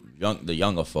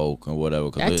younger folk and whatever.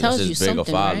 That tells you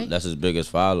something, right? That's his biggest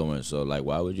following. So like,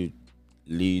 why would you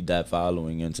lead that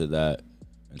following into that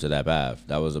path?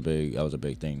 That was a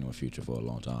big thing with Future for a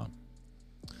long time.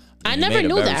 I He never made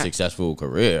knew a very that. successful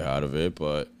career out of it,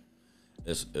 but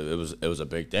it was a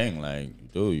big thing.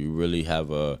 Like, dude, you really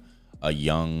have a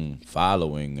young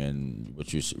following, and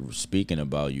what you're speaking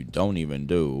about, you don't even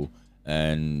do,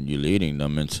 and you're leading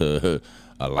them into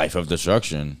a life of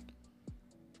destruction.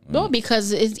 No,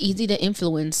 because it's easy to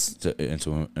influence.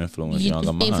 Influence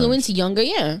younger minds. Influence younger,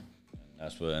 yeah.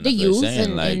 That's what The youth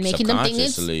saying, and making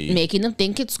them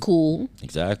think it's cool.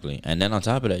 Exactly. And then on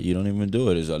top of that, you don't even do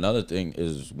it. Is another thing.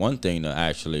 Is one thing to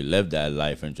actually live that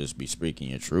life and just be speaking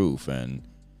your truth, and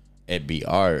it be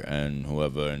art, and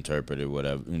whoever interpreted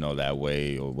whatever, you know, that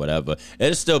way or whatever,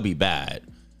 it'll still be bad,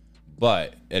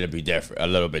 but it'll be different, a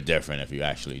little bit different if you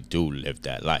actually do live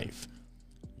that life.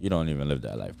 You don't even live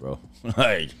that life, bro.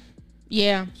 Like,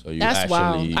 yeah, so you that's actually-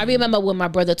 wild. I remember when my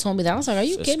brother told me that. I was like, "Are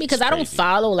you kidding me?" Because I don't crazy.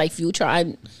 follow like Future.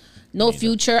 I know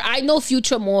Future. I know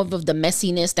Future more of the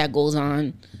messiness that goes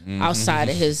on outside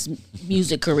of his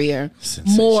music career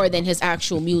more than his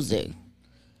actual music.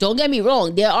 Don't get me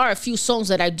wrong. There are a few songs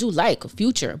that I do like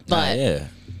Future, but yeah.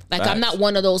 like, Facts. I'm not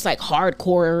one of those like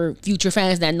hardcore Future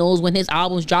fans that knows when his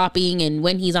album's dropping and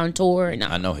when he's on tour. No.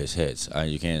 I know his hits.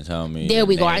 You can't tell me. There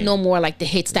we go. I name. know more like the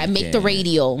hits that make the can't.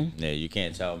 radio. Yeah, you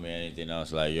can't tell me anything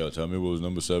else. Like, yo, tell me what was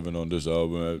number 7 on this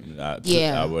album.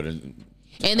 Yeah. I wouldn't.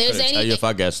 And there's Tell you if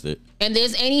I guessed it. And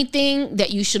there's anything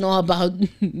that you should know about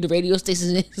the radio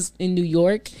stations in New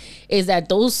York is that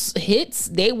those hits,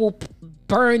 they will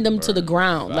burn them to the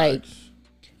ground. Facts. Like,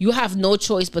 you have no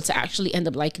choice but to actually end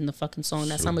up liking the fucking song.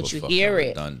 That's how much you hear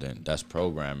it. Redundant. That's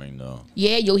programming, though.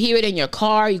 Yeah, you'll hear it in your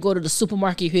car. You go to the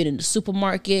supermarket, you hear it in the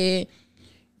supermarket.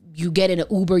 You get in an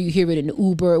Uber, you hear it in the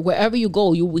Uber. Wherever you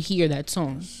go, you will hear that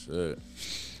song. Shit.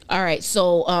 All right,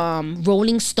 so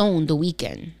Rolling Stone, The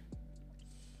Weeknd.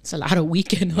 It's a lot of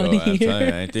Weeknd on I'm here. telling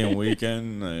you, anything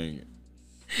weekend, like,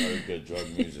 very good drug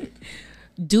music.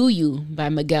 Do You by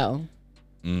Miguel.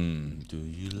 Do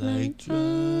you like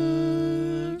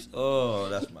drugs? Oh,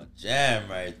 that's my jam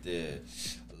right there.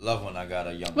 I love when I got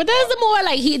a young. But that's the more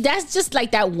like that's just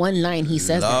like that one line he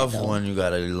says. Love that, when you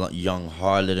got a young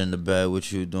harlot in the bed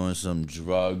with you doing some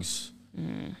drugs.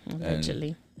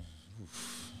 Eventually.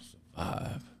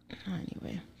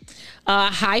 Anyway.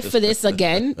 High for this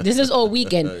again. This is all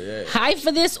weekend. Yeah. High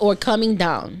for this or Coming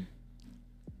Down?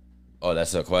 Oh,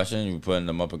 that's a question? You putting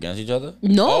them up against each other?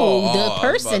 No, the I was about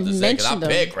person to say, mentioned I'll them.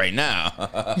 pick right now.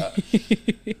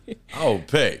 I'll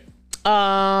pick.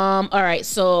 All right,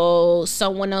 so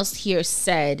someone else here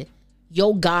said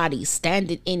Yo Gotti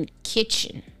standing in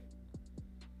kitchen.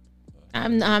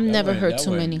 I've never heard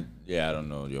too many. Yeah, I don't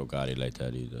know Yo Gotti like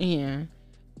that either. Yeah.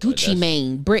 Gucci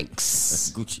Mane,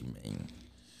 Bricks. Gucci Mane.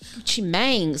 Gucci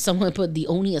Mane. Someone put the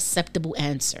only acceptable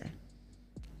answer.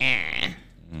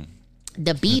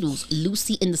 The Beatles,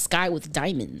 Lucy in the Sky with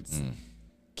Diamonds.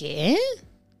 ¿Qué?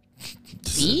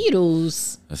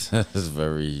 Beatles. That's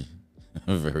very,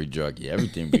 very druggy.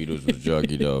 Everything Beatles was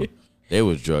druggy though. They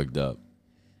was drugged up.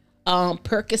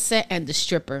 Percocet and the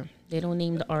Stripper. They don't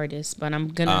name the artist, but I'm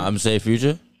gonna. I'm say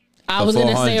Future. I was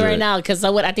gonna say right now because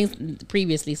I think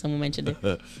previously someone mentioned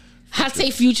it. I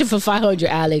say Future for 500,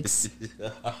 Alex.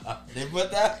 They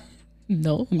put that?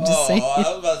 No, I'm just saying. I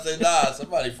was about to say nah.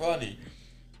 Somebody funny.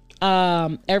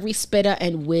 Every Spitter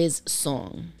and Wiz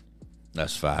song.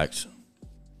 That's facts.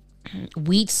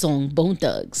 Weed song, Bone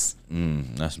Thugs.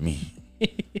 That's me.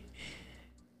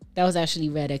 That was actually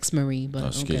Red X Marie, but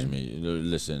Excuse okay. me.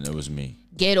 Listen, it was me.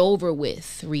 Get Over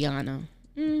With, Rihanna.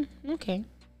 Okay.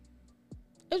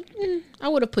 I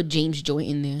would have put James Joint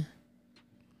in there.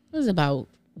 It was about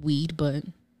weed, but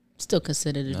still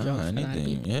considered a drug for a lot of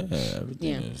Anything. people. Yeah, everything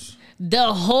Yeah. is.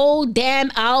 The whole damn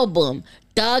album,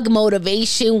 Thug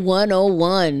Motivation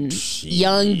 101,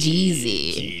 Young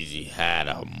Jeezy. Jeezy had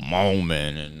a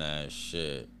moment in that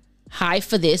shit. High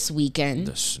for This Weekend.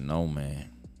 The Snowman.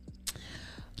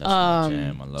 That's my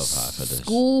jam. I love High for This.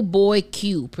 Schoolboy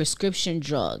Q, Prescription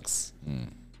Drugs.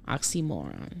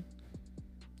 Oxymoron.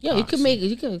 Yo, you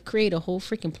could create a whole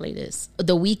freaking playlist.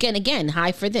 The Weekend again,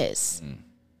 High for This.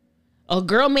 A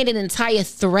girl made an entire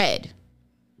thread.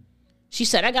 She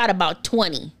said, I got about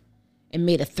 20 and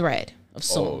made a thread of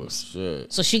songs. Oh,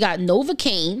 shit. So she got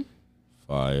Novocaine,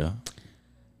 Fire.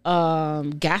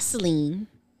 Gasoline,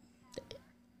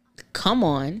 Come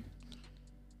On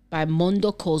by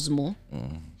Mondo Cosmo,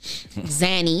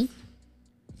 Zanny,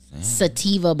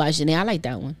 Sativa by Janae. I like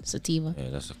that one. Sativa. Yeah,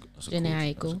 that's a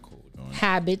Janae cool, Aiko.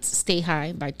 Habits, Stay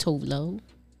High by Tove Lo.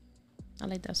 I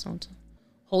like that song too.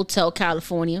 Hotel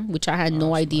California, which I had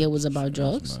no idea was about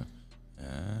drugs.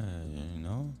 You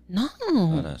know? No.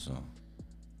 Oh, that song.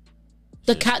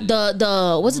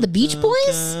 The was it the Beach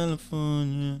Boys?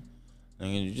 California. I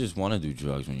mean, you just want to do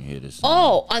drugs when you hear this song.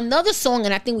 Oh, another song,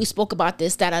 and I think we spoke about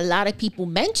this that a lot of people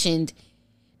mentioned.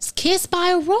 It's Kiss by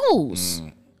a Rose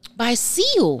by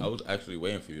Seal. I was actually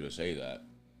waiting for you to say that.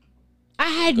 I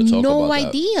had We could talk no about that.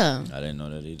 idea. I didn't know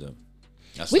that either.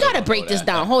 We gotta break this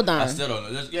down. Hold on. I still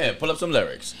don't know. Yeah, pull up some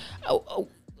lyrics.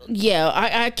 Yeah,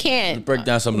 I can't. Break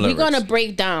down some lyrics. We're gonna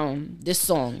break down this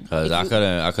song. Cause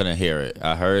I couldn't hear it.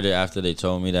 I heard it after they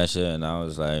told me that shit, and I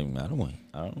was like, I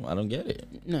don't get it.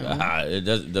 No. It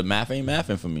does. The math ain't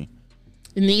mathing for me.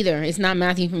 Neither. It's not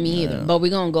Matthew for me either. But we're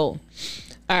gonna go.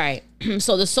 All right.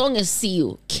 So the song is "See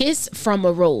You," Kiss from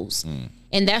a Rose,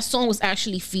 and that song was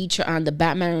actually featured on the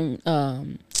Batman.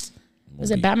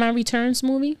 Was it Batman Returns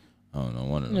movie? I don't know.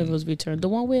 One of It them. was Return. The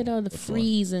one with the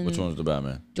Freeze and Which one was the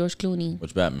Batman? George Clooney.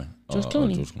 Which Batman? George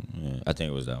Clooney. Yeah, I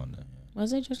think it was that one. Then.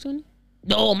 Was it George Clooney?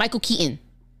 No, Michael Keaton.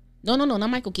 No, not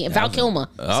Michael Keaton. Val Kilmer.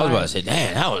 I was about to say,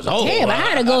 damn, that was old. Damn, I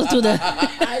had to go through the.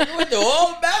 I went the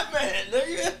old Batman,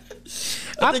 nigga.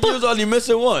 I think he was only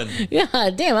missing one. Yeah,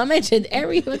 damn, I mentioned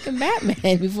every fucking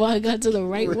Batman before I got to the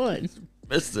right one.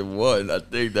 Missing one. I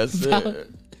think that's it.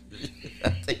 I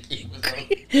think he was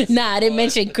only... Nah, I didn't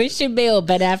mention Christian Bale,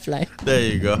 Ben Affleck. There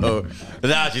you go.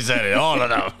 Now she said it. All of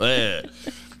them. Yeah.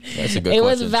 That's a good It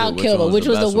was question, Val too. Kilmer, which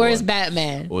was the best worst one?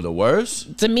 Batman. Or the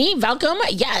worst? To me, Val Kilmer,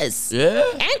 yes. Yeah.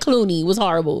 And Clooney was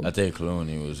horrible. I think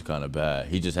Clooney was kind of bad.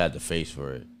 He just had the face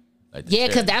for it. Like the Yeah,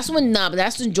 because chin. that's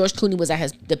when George Clooney was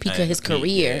at the peak of his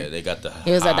career. Yeah, they got the.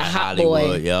 He was like the hot boy.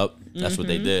 Hollywood, yep, that's what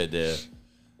they did there.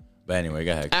 But anyway,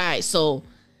 go ahead. All right, so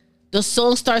the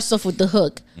song starts off with the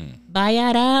hook.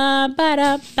 Ba-ya-da,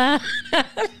 ba-da, ba.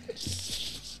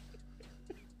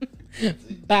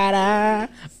 Ba-da,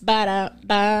 ba-da,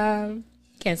 ba.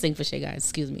 Can't sing for shit, guys.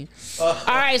 Excuse me. All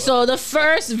right, so the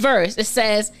first verse, it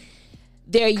says,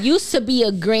 there used to be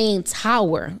a grain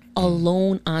tower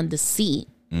alone on the sea.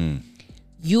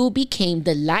 You became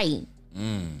the light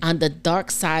on the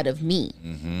dark side of me.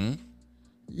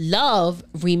 Love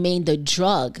remained the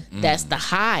drug that's the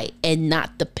high and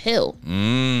not the pill.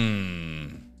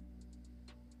 You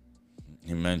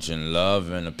mentioned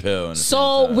love and a pill. And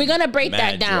So we're going to break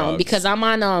that Mad down drugs. because I'm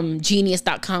on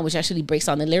genius.com, which actually breaks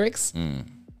down the lyrics.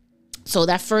 So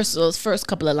those first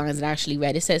couple of lines that I actually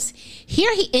read, it says,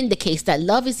 here he indicates that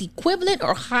love is equivalent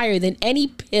or higher than any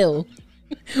pill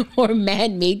or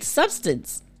man-made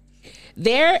substance.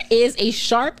 There is a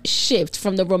sharp shift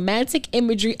from the romantic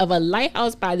imagery of a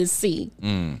lighthouse by the sea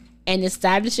and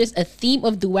establishes a theme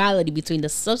of duality between the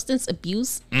substance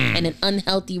abuse and an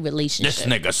unhealthy relationship. This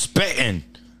nigga spitting.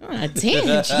 Ah,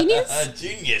 damn, genius.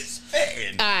 Genius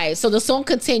spitting. All right, so the song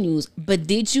continues. But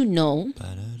did you know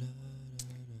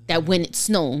that when it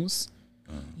snows,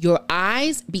 your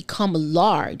eyes become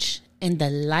large and the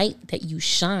light that you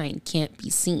shine can't be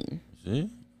seen? See,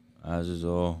 eyes is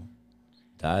all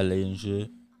dilating shit.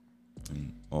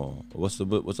 And, what's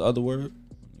the other word?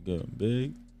 Get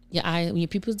big. Your eye, when your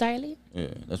pupils dilate? Yeah,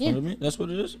 that's Yeah. what it means. That's what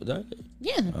it is. Dilate.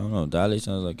 Yeah. I don't know. Dilate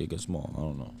sounds like it gets small. I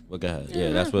don't know. But go ahead.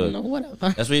 Yeah, that's what. No, whatever.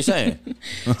 That's what you're saying.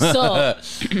 So,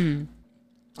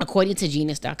 according to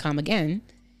genius.com again,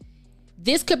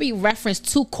 this could be referenced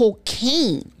to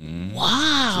cocaine.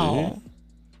 Wow.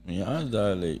 Your eyes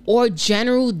dilate. Or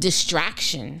general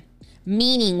distraction,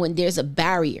 meaning when there's a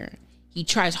barrier, he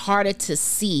tries harder to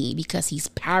see because he's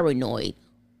paranoid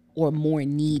or more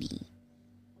needy.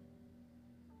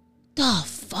 The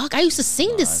fuck? I used to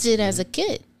sing this shit as a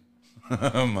kid.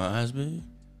 My eyes big.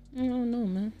 I don't know,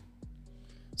 man.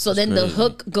 So then the crazy.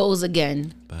 hook goes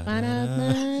again.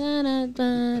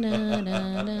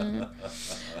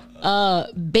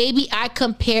 Baby, I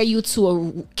compare you to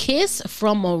a kiss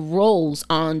from a rose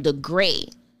on the gray.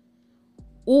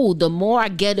 Ooh, the more I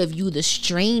get of you, the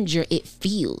stranger it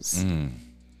feels.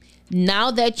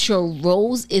 Now that your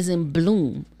rose is in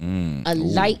bloom, a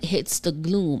light hits the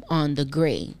gloom on the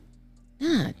gray.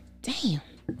 Ah, damn.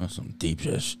 That's some deep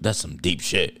shit. That's some deep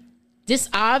shit. This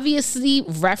obviously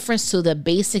reference to the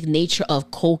basic nature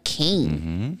of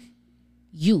cocaine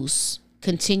use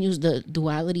continues the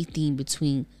duality theme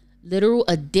between literal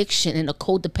addiction and a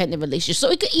codependent relationship. So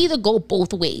it could either go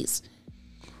both ways,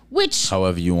 which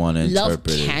However you want to love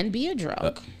interpret can be a drug.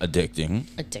 it. Addicting.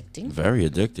 Addicting. Very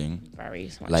addicting.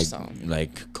 Very much Like so.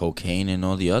 like cocaine and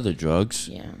all the other drugs.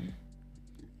 Yeah.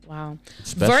 Wow.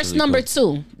 Especially Verse number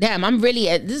 2. Damn, I'm really,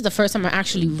 this is the first time I'm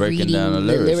actually Breaking reading down the the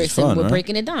lyrics. lyrics It's fun, and we're right?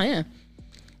 breaking it down, yeah.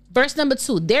 Verse number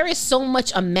 2. There is so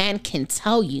much a man can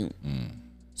tell you,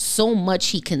 so much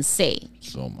he can say.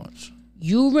 So much.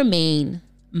 You remain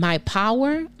my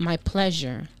power, my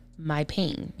pleasure, my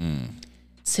pain.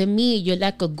 To me, you're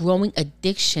like a growing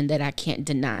addiction that I can't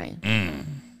deny.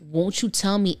 Won't you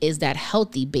tell me, is that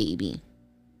healthy, baby?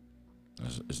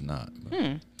 It's not.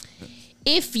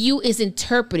 If you is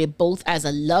interpreted both as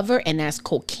a lover and as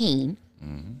cocaine,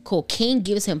 cocaine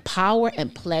gives him power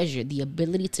and pleasure, the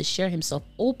ability to share himself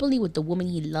openly with the woman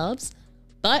he loves,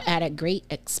 but at a great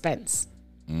expense.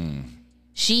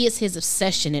 She is his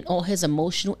obsession, and all his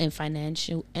emotional and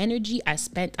financial energy I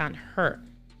spent on her.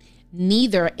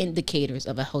 Neither are indicators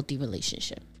of a healthy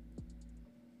relationship.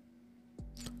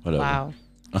 Whatever. Wow.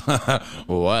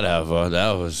 Whatever.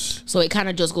 That was. So it kind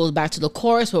of just goes back to the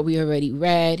chorus where we already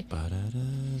read.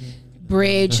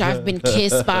 Bridge, I've been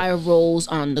kissed by a rose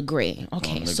on the gray.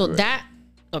 Okay, so gray. that,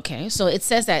 okay, so it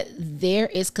says that there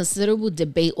is considerable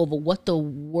debate over what the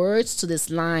words to this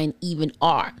line even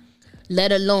are,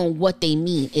 let alone what they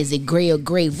mean. Is it gray or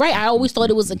grave? Right, I always thought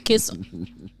it was a kiss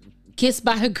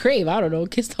by a grave. I don't know,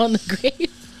 kissed on the grave.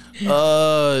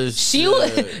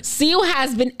 Seal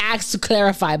has been asked to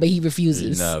clarify, but he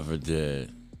refuses. Never did.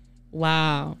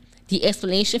 Wow. The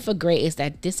explanation for gray is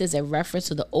that this is a reference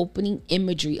to the opening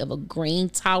imagery of a grain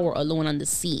tower alone on the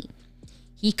sea.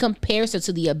 He compares it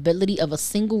to the ability of a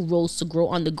single rose to grow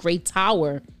on the gray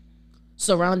tower,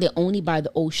 surrounded only by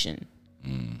the ocean.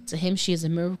 To him, she is a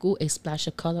miracle, a splash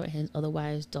of color in his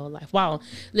otherwise dull life. Wow.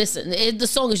 Listen, the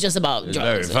song is just about It's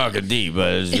drugs. very fucking deep,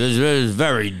 but it's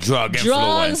very drug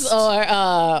Drugs influenced. or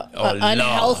Love.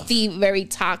 unhealthy, very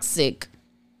toxic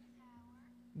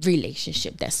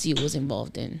relationship that Sia was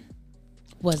involved in.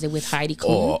 Was it with Heidi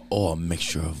Klum? Or a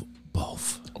mixture of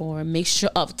both. Or a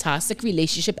mixture of toxic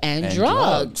relationship and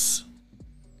drugs.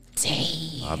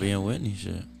 Dang. Bobby and Whitney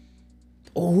shit.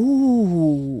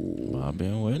 Ooh. Bobby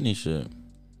and Whitney shit.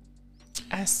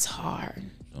 That's hard.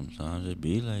 Sometimes it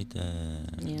be like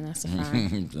that. Yeah, that's a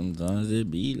fact. Sometimes it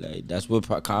be like that's what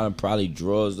kind of probably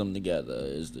draws them together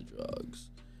is the drugs,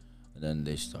 and then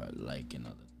they start liking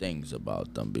other things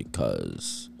about them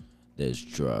because there's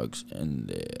drugs in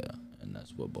there, and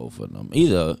that's what both of them.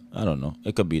 Either I don't know.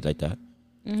 It could be like that.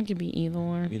 It could be either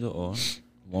or. Either or.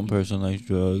 One person likes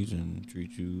drugs and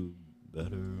treats you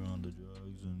better on the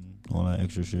drugs and all that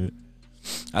extra shit.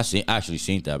 I actually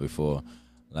seen that before.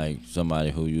 Like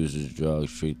somebody who uses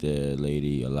drugs treat their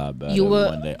lady a lot better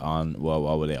when they on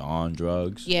while were they on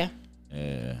drugs. Yeah.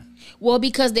 Yeah. Well,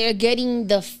 because they're getting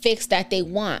the fix that they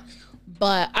want.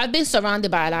 But I've been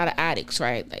surrounded by a lot of addicts,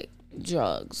 right? Like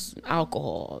drugs,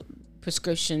 alcohol,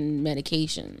 prescription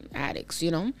medication addicts,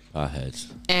 you know?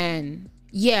 Potheads. And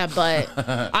yeah, but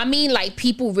I mean like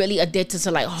people really addicted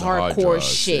to like hard hardcore drugs,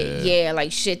 shit. Yeah,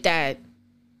 like shit that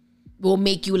will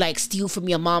make you like steal from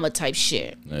your mama type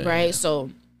shit. Yeah. Right? So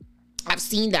I've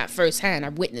seen that firsthand.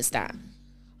 I've witnessed that.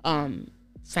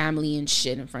 Family and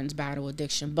shit and friends battle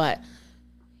addiction. But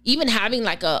even having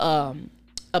like a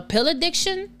pill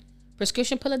addiction,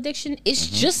 prescription pill addiction, it's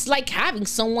just like having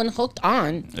someone hooked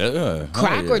on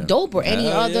crack or dope or any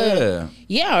other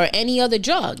or any other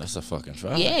drug. That's a fucking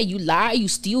fact. Yeah, you lie, you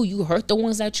steal, you hurt the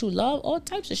ones that you love, all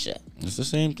types of shit. It's the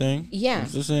same thing. Yeah.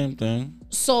 It's the same thing.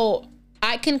 So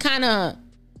I can kind of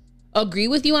agree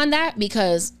with you on that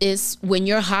because it's when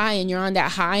you're high and you're on that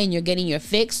high and you're getting your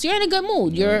fix, you're in a good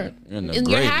mood. You're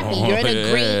happy.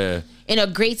 You're in a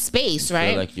great space,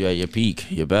 right? Feel like you're at your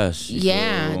peak, your best.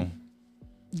 Yeah.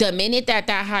 The minute that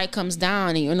high comes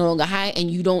down and you're no longer high and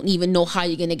you don't even know how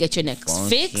you're gonna get your next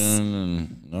fix,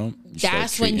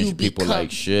 that's when you people become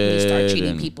like shit. You start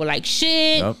treating people like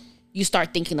shit. Yep. You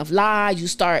start thinking of lies. You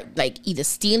start like either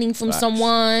stealing from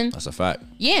someone. That's a fact.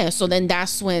 Yeah. So then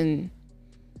that's when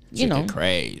you know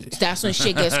crazy. That's when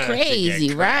shit gets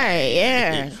crazy, right?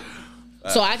 Yeah.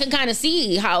 So I can kind of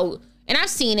see how, and I've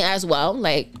seen it as well,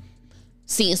 like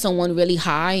seeing someone really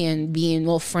high and being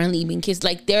more friendly, being kissed,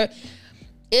 like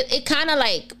it kind of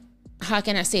like, how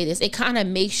can I say this? It kind of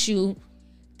makes you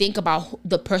think about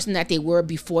the person that they were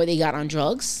before they got on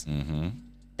drugs. Mm-hmm.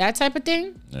 That type of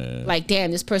thing. Yeah. Like, damn,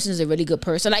 this person is a really good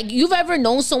person. Like, you've ever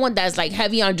known someone that's like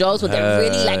heavy on drugs, but they're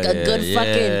really like a good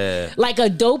fucking, like a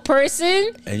dope person?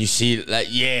 And you see, like,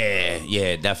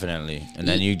 yeah, definitely. And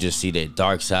then you just see their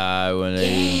dark side when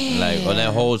they, like, or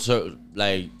that whole,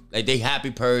 like they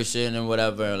happy person and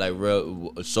whatever, like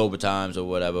real sober times or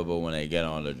whatever, but when they get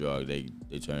on the drug, they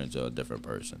turn into a different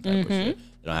person type of shit.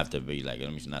 They don't have to be like,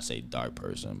 let me not say dark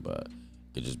person, but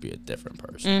it could just be a different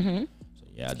person. So,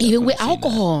 yeah, even with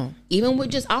alcohol, even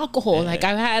with just alcohol, like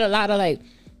I've had a lot of like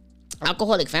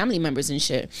alcoholic family members and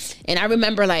shit, and I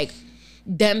remember like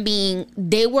them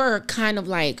they were kind of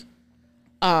like,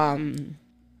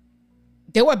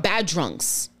 they were bad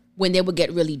drunks when they would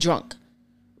get really drunk.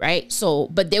 Right? So,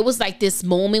 but there was like this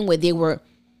moment where they were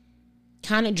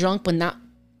kind of drunk, but not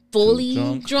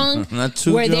fully drunk. Not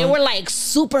too where drunk. they were like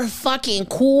super fucking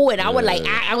cool. And I would like,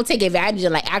 I would take advantage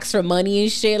and like ask for money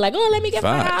and shit. Like, oh, let me get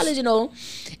 $5, you know?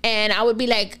 And I would be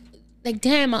like,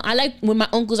 damn, I like when my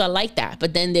uncles are like that.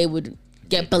 But then they would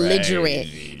get belligerent.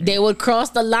 Crazy. They would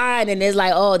cross the line and it's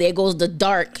like, oh, there goes the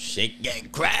dark. Shit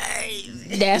get crazy.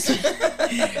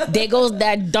 There goes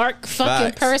that dark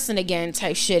fucking person again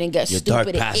type shit and get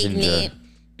stupid and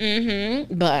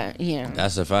ignorant. But yeah,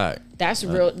 that's a fact. That's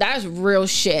real. That's real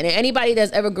shit. And anybody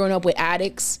that's ever grown up with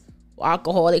addicts, or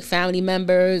alcoholic family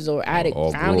members, or addict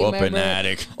family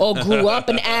members, or grew up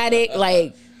an addict,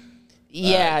 like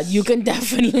you can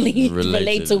definitely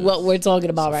relate to what we're talking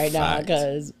about right now.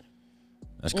 Because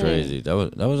that's crazy. That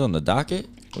was on the docket.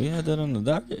 We had that on the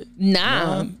docket?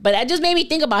 Nah, but that just made me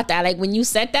think about that. Like when you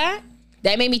said that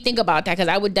made me think about that because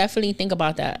I would definitely think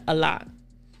about that a lot.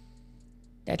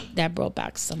 That brought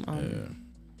back some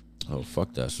Oh,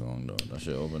 fuck that song though. That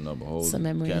shit opened up a whole some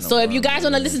memories. So if you guys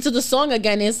want to listen to the song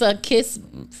again, it's a Kiss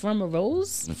from a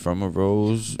Rose. From a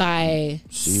Rose by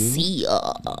Sia.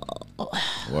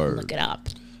 Word. Look it up.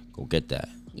 Go get that.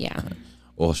 Yeah.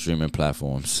 All streaming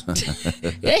platforms.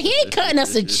 He ain't cutting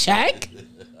us a check.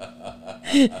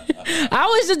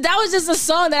 That was just a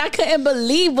song that I couldn't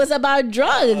believe was about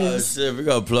drugs. Shit, we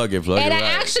gonna plug it.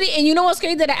 And you know what's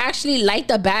crazy? That I actually liked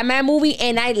the Batman movie,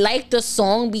 and I liked the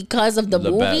song because of the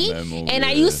movie. And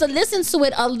I used to listen to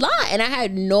it a lot, and I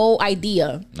had no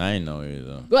idea. I ain't know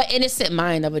either. But innocent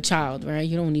mind of a child, right?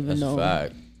 You don't even know.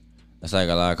 Fact. That's like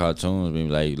a lot of cartoons be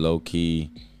like low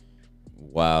key,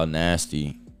 wild,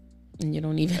 nasty. And you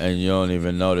don't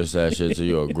even notice that shit till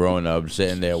you're a grown up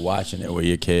sitting there watching it with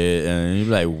your kid, and you're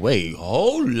like, wait,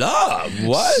 hold up,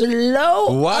 what?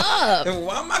 Slow up.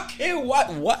 Why my kid?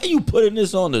 Why are you putting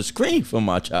this on the screen for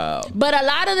my child? But a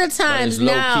lot of the times it's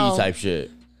low now, key type shit.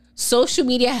 Social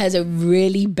media has a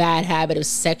really bad habit of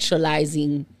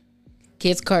sexualizing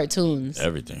kids' cartoons.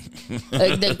 Everything.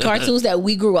 Like the cartoons that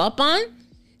we grew up on,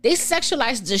 they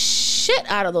sexualize the shit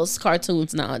out of those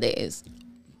cartoons nowadays.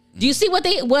 Do you see what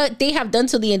they have done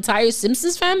to the entire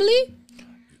Simpsons family?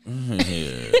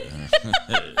 Yeah.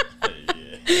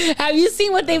 Have you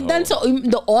seen what they've done to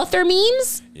the author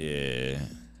memes? Yeah.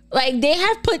 Like they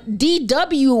have put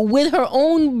DW with her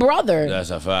own brother.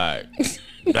 That's a fact.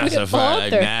 That's a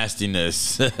fact. Like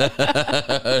nastiness.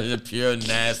 The pure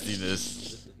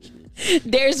nastiness.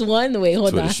 There's one. Wait,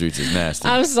 hold Twitter on. streets is nasty.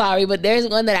 I'm sorry, but there's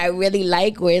one that I really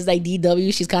like where it's like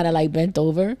DW. She's kind of like bent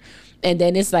over. And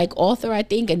then it's like author, I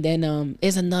think, and then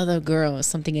it's another girl or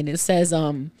something, and it says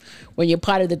when you're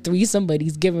part of the threesome, but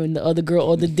he's giving the other girl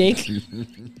all the dick, and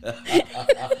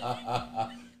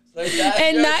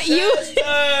not you.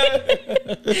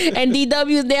 And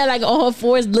DW's there like on her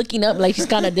fours looking up like she's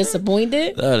kind of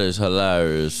disappointed. That is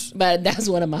hilarious. But that's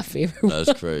one of my favorite.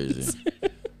 That's crazy.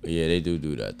 Yeah, they do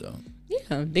that though.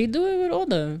 Yeah, they do it with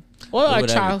all our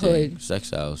childhood. Everything.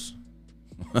 Sex house.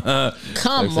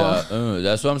 Come on.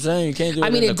 That's what I'm saying. You can't do it. I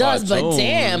mean, in it the does, cartoons. but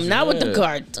damn, not with the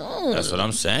cartoons. That's what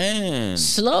I'm saying.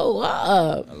 Slow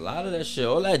up. A lot of that shit,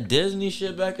 all that Disney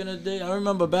shit back in the day. I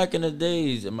remember back in the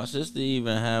days, and my sister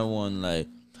even had one like,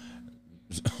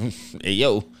 hey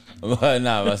yo,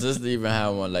 my sister even had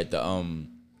one like the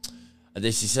I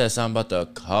think she said something about the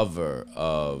cover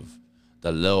of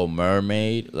The Little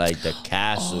Mermaid, like the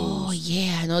castles. Oh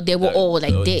yeah, no, they were all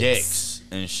like dicks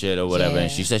and shit or whatever. Yeah.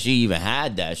 And she said she even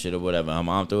had that shit or whatever. My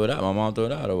mom threw it out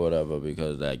or whatever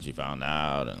because like she found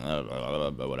out and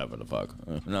whatever the fuck.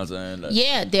 You know what I'm saying? Like,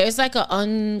 yeah, there's like an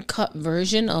uncut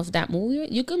version of that movie.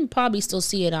 You can probably still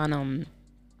see it on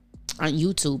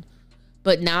YouTube.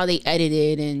 But now they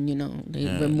edited and they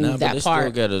removed that they part.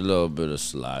 Still get a little bit of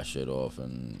sly shit off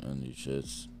and these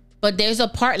shits. But there's a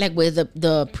part like where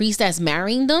the priest that's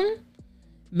marrying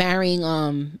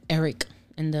Eric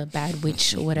and the bad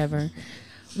witch or whatever,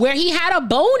 where he had a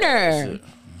boner.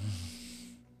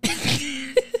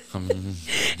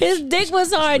 His dick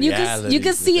was hard. You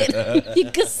can see it.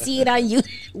 You can see it on you.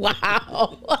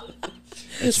 Wow.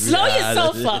 Slow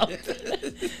yourself up.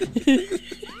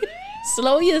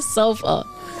 Slow yourself up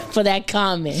for that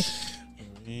comment.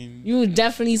 You were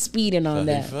definitely speeding on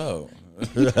that. Felt.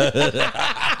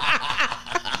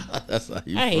 That's how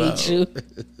you I felt. hate you.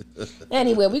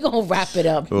 Anyway, we're going to wrap it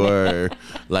up. Or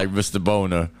like Mr.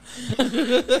 Boner.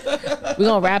 We're going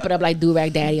to wrap it up like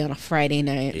Do-Rag Daddy on a Friday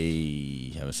night. Hey,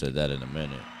 haven't said that in a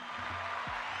minute.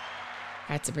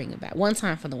 I had to bring it back. One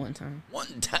time for the one time.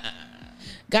 One time.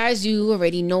 Guys, you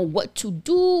already know what to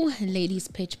do. Ladies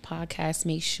Pitch Podcast.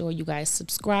 Make sure you guys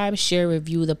subscribe, share,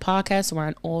 review the podcast. We're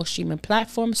on all streaming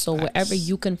platforms. So wherever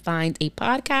you can find a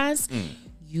podcast,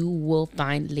 you will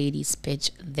find Ladies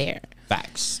Pitch there.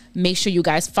 Facts. Make sure you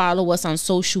guys follow us on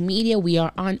social media. We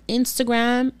are on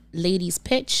Instagram, Ladies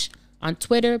Pitch. On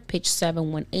Twitter,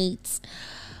 Pitch718.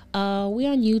 We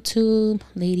on YouTube,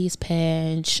 Ladies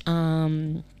Pitch.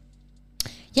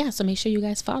 Yeah, so make sure you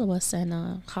guys follow us and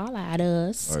holla at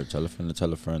us. Or tell a friend to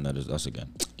tell a friend. That is us again.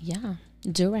 Yeah.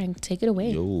 Durang, take it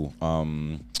away. Yo,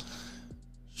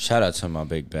 shout out to my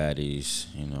big baddies,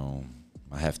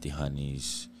 my hefty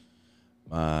honeys,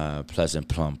 my pleasant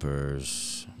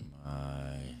plumpers,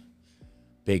 my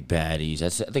big baddies. I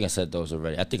think I said those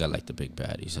already. I think I like the big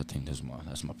baddies. I think that's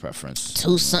my preference.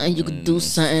 2 something, you could do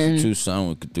something. 2 something,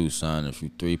 we could do something. If you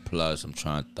 3+, I'm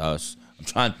trying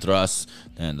to thrust,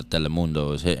 and the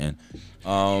Telemundo is hitting.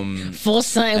 4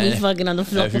 something, we fucking on the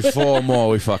floor. If you 4 more,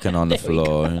 we fucking on the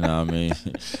floor. You know what I mean?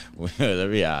 Let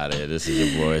me out of here. This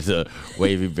is your boy, the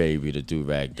Wavy Baby, the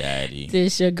Do-Rag Daddy.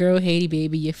 This your girl, Haiti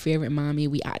Baby, your favorite mommy.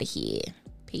 We out of here.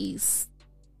 Peace.